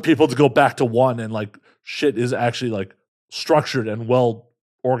telling people to go back to 1, and like shit is actually like structured and well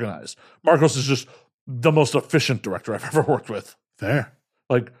organized. Marcos is just the most efficient director I've ever worked with. Fair.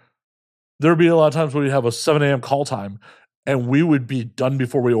 Like there'd be a lot of times where we'd have a 7 a.m. call time and we would be done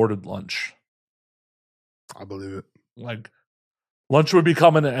before we ordered lunch. I believe it. Like lunch would be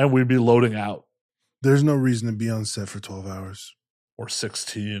coming and we'd be loading out. There's no reason to be on set for 12 hours. Or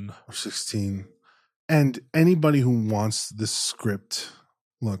 16. Or 16. And anybody who wants this script,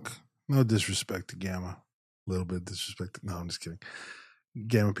 look, no disrespect to Gamma. A little bit of disrespect. No, I'm just kidding.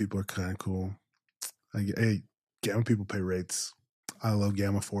 Gamma people are kind of cool. Hey, Gamma people pay rates. I love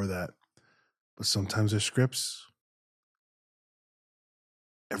Gamma for that. But sometimes their scripts,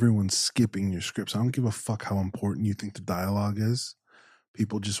 everyone's skipping your scripts. I don't give a fuck how important you think the dialogue is.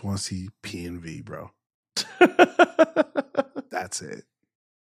 People just want to see P and V, bro. That's it.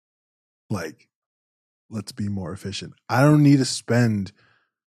 Like, let's be more efficient. I don't need to spend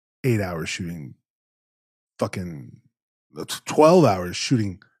 8 hours shooting fucking 12 hours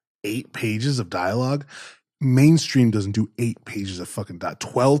shooting 8 pages of dialogue. Mainstream doesn't do 8 pages of fucking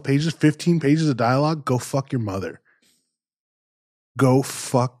 12 pages, 15 pages of dialogue. Go fuck your mother. Go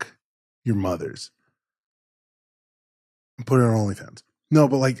fuck your mothers. And put it on OnlyFans. No,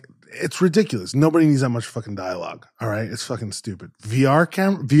 but like, it's ridiculous. Nobody needs that much fucking dialogue. All right? It's fucking stupid.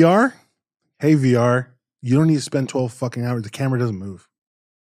 VR? Hey, VR, you don't need to spend 12 fucking hours. The camera doesn't move.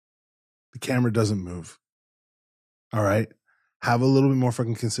 The camera doesn't move. All right? Have a little bit more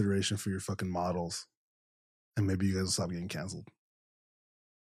fucking consideration for your fucking models. And maybe you guys will stop getting canceled.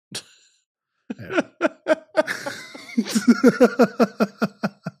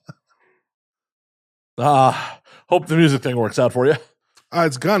 Hope the music thing works out for you.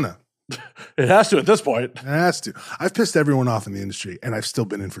 It's gonna. It has to at this point. It has to. I've pissed everyone off in the industry, and I've still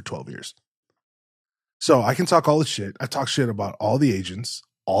been in for 12 years. So I can talk all the shit. I talk shit about all the agents,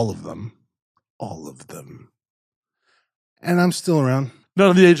 all of them. And I'm still around. None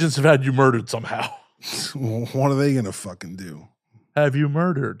of the agents have had you murdered somehow. What are they going to fucking do? Have you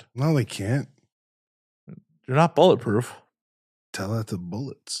murdered? No, they can't. You're not bulletproof. Tell that to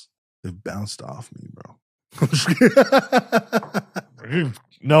bullets. They've bounced off me, bro.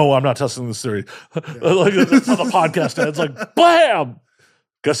 No, I'm not testing this theory. Like it's on the podcast, and it's like, blam!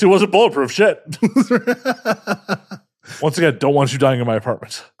 Guess he wasn't bulletproof. Shit. Once again, don't want you dying in my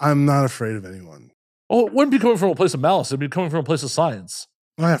apartment. I'm not afraid of anyone. Oh, it wouldn't be coming from a place of malice. It'd be coming from a place of science.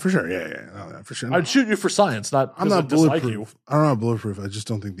 Oh, yeah, for sure. Yeah, for sure. No. I'd shoot you for science, not I'm not bulletproof. You. I'm not bulletproof. I just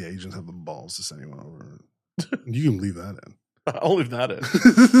don't think the agents have the balls to send anyone over. You can leave that in. I'll leave that in.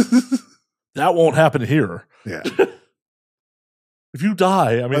 That won't happen here. Yeah. If you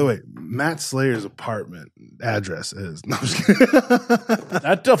die, I mean. By the way, Matt Slayer's apartment address is. No, I'm just kidding.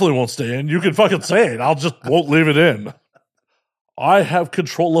 That definitely won't stay in. You can fucking say it. I'll just won't leave it in. I have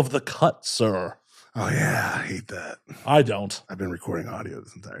control of the cut, sir. Oh, yeah. I hate that. I don't. I've been recording audio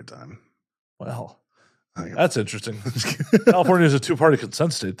this entire time. Well, that's interesting. California is a 2-party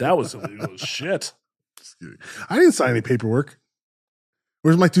consent state. That was illegal as shit. I didn't sign any paperwork.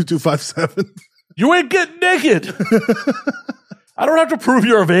 Where's my 2257? You ain't getting naked. I don't have to prove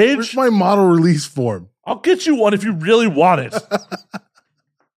you're of age. Where's my model release form? I'll get you one if you really want it.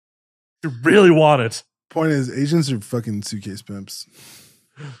 You really want it. Point is, agents are fucking suitcase pimps.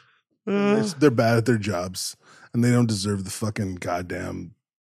 They're bad at their jobs, and they don't deserve the fucking goddamn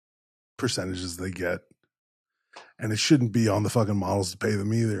percentages they get. And it shouldn't be on the fucking models to pay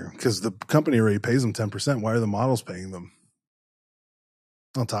them either, because the company already pays them 10%. Why are the models paying them?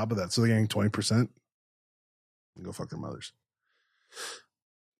 On top of that, so they're getting 20%. Go fuck their mothers.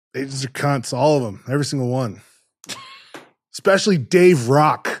 Agents are cunts, all of them, every single one. Especially Dave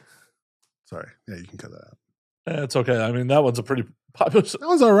Rock. Sorry, yeah, you can cut that out. It's okay. I mean, that one's a pretty popular. That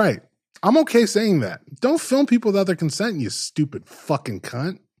one's all right. I'm okay saying that. Don't film people without their consent, you stupid fucking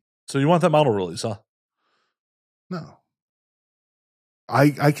cunt. So you want that model release, huh? No.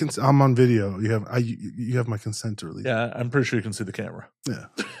 I can. I'm on video. You have my consent to release. Yeah, I'm pretty sure you can see the camera. Yeah.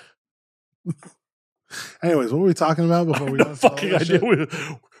 Anyways, what were we talking about before we No fucking idea. We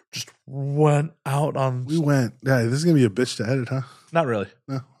just went out on. We went. Yeah, this is gonna be a bitch to edit, huh? Not really.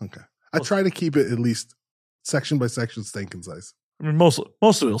 No. Okay. I try to keep it at least section by section, staying concise. I mean, most of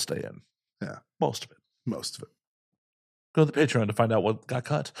it will stay in. Yeah, most of it. Most of it. Go to the Patreon to find out what got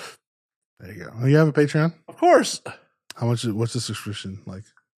cut. There you go. Oh, you have a Patreon? Of course. How much? What's the subscription like?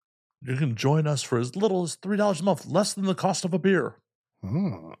 You can join us for as little as $3 a month, less than the cost of a beer.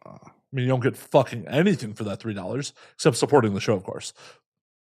 Oh. I mean, you don't get fucking anything for that $3, except supporting the show, of course.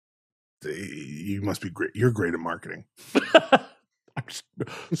 You must be great. You're great at marketing.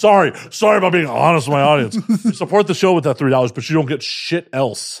 Sorry about being honest with my audience. You support the show with that $3, but you don't get shit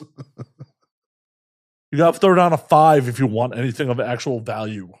else. You got to throw down a 5 if you want anything of actual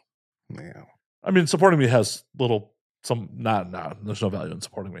value. Yeah. I mean, supporting me has there's no value in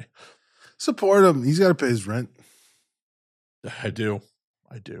supporting me. Support him. He's got to pay his rent. I do.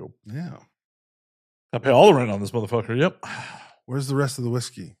 Yeah. I pay all the rent on this motherfucker. Yep. Where's the rest of the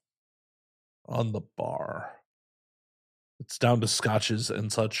whiskey? On the bar. It's down to scotches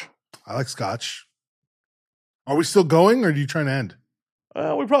and such. I like scotch. Are we still going, or are you trying to end?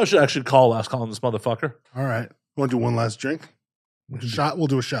 We probably should actually last call on this motherfucker. All right. Want to do one last drink? Shot? We'll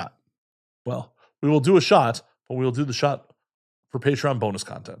do a shot. Well, we will do a shot, but we will do the shot for Patreon bonus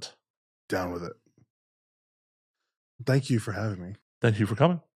content. Down with it. Thank you for having me. Thank you for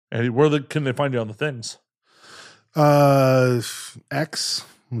coming. And can they find you on the things? X,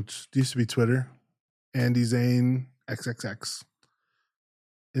 which used to be Twitter. Andy Zane XXX.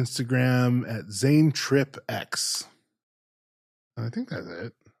 Instagram at ZaneTripX. I think that's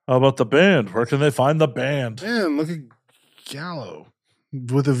it. How about the band? Where can they find the band? Man, look at Gallo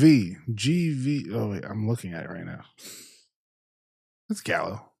with a V. GV. Oh, wait, I'm looking at it right now. That's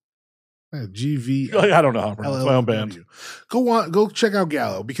Gallo. GV. I don't know how to pronounce my own band. Go check out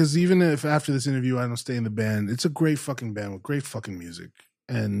Gallo, because even if after this interview I don't stay in the band, it's a great fucking band with great fucking music.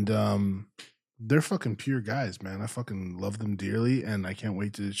 And they're fucking pure guys, man. I fucking love them dearly, and I can't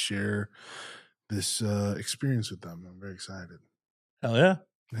wait to share this experience with them. I'm very excited. Hell yeah.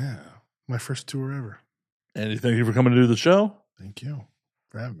 Yeah. My first tour ever. Andy, thank you for coming to do the show. Thank you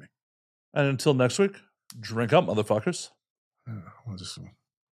for having me. And until next week, drink up, motherfuckers. I'll just...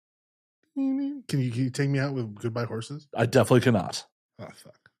 Can you take me out with Goodbye Horses? I definitely cannot. Oh,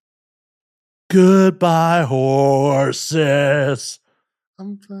 fuck. Goodbye, horses.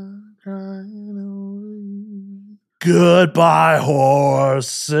 I'm crying over you. Goodbye,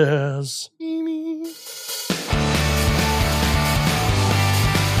 horses.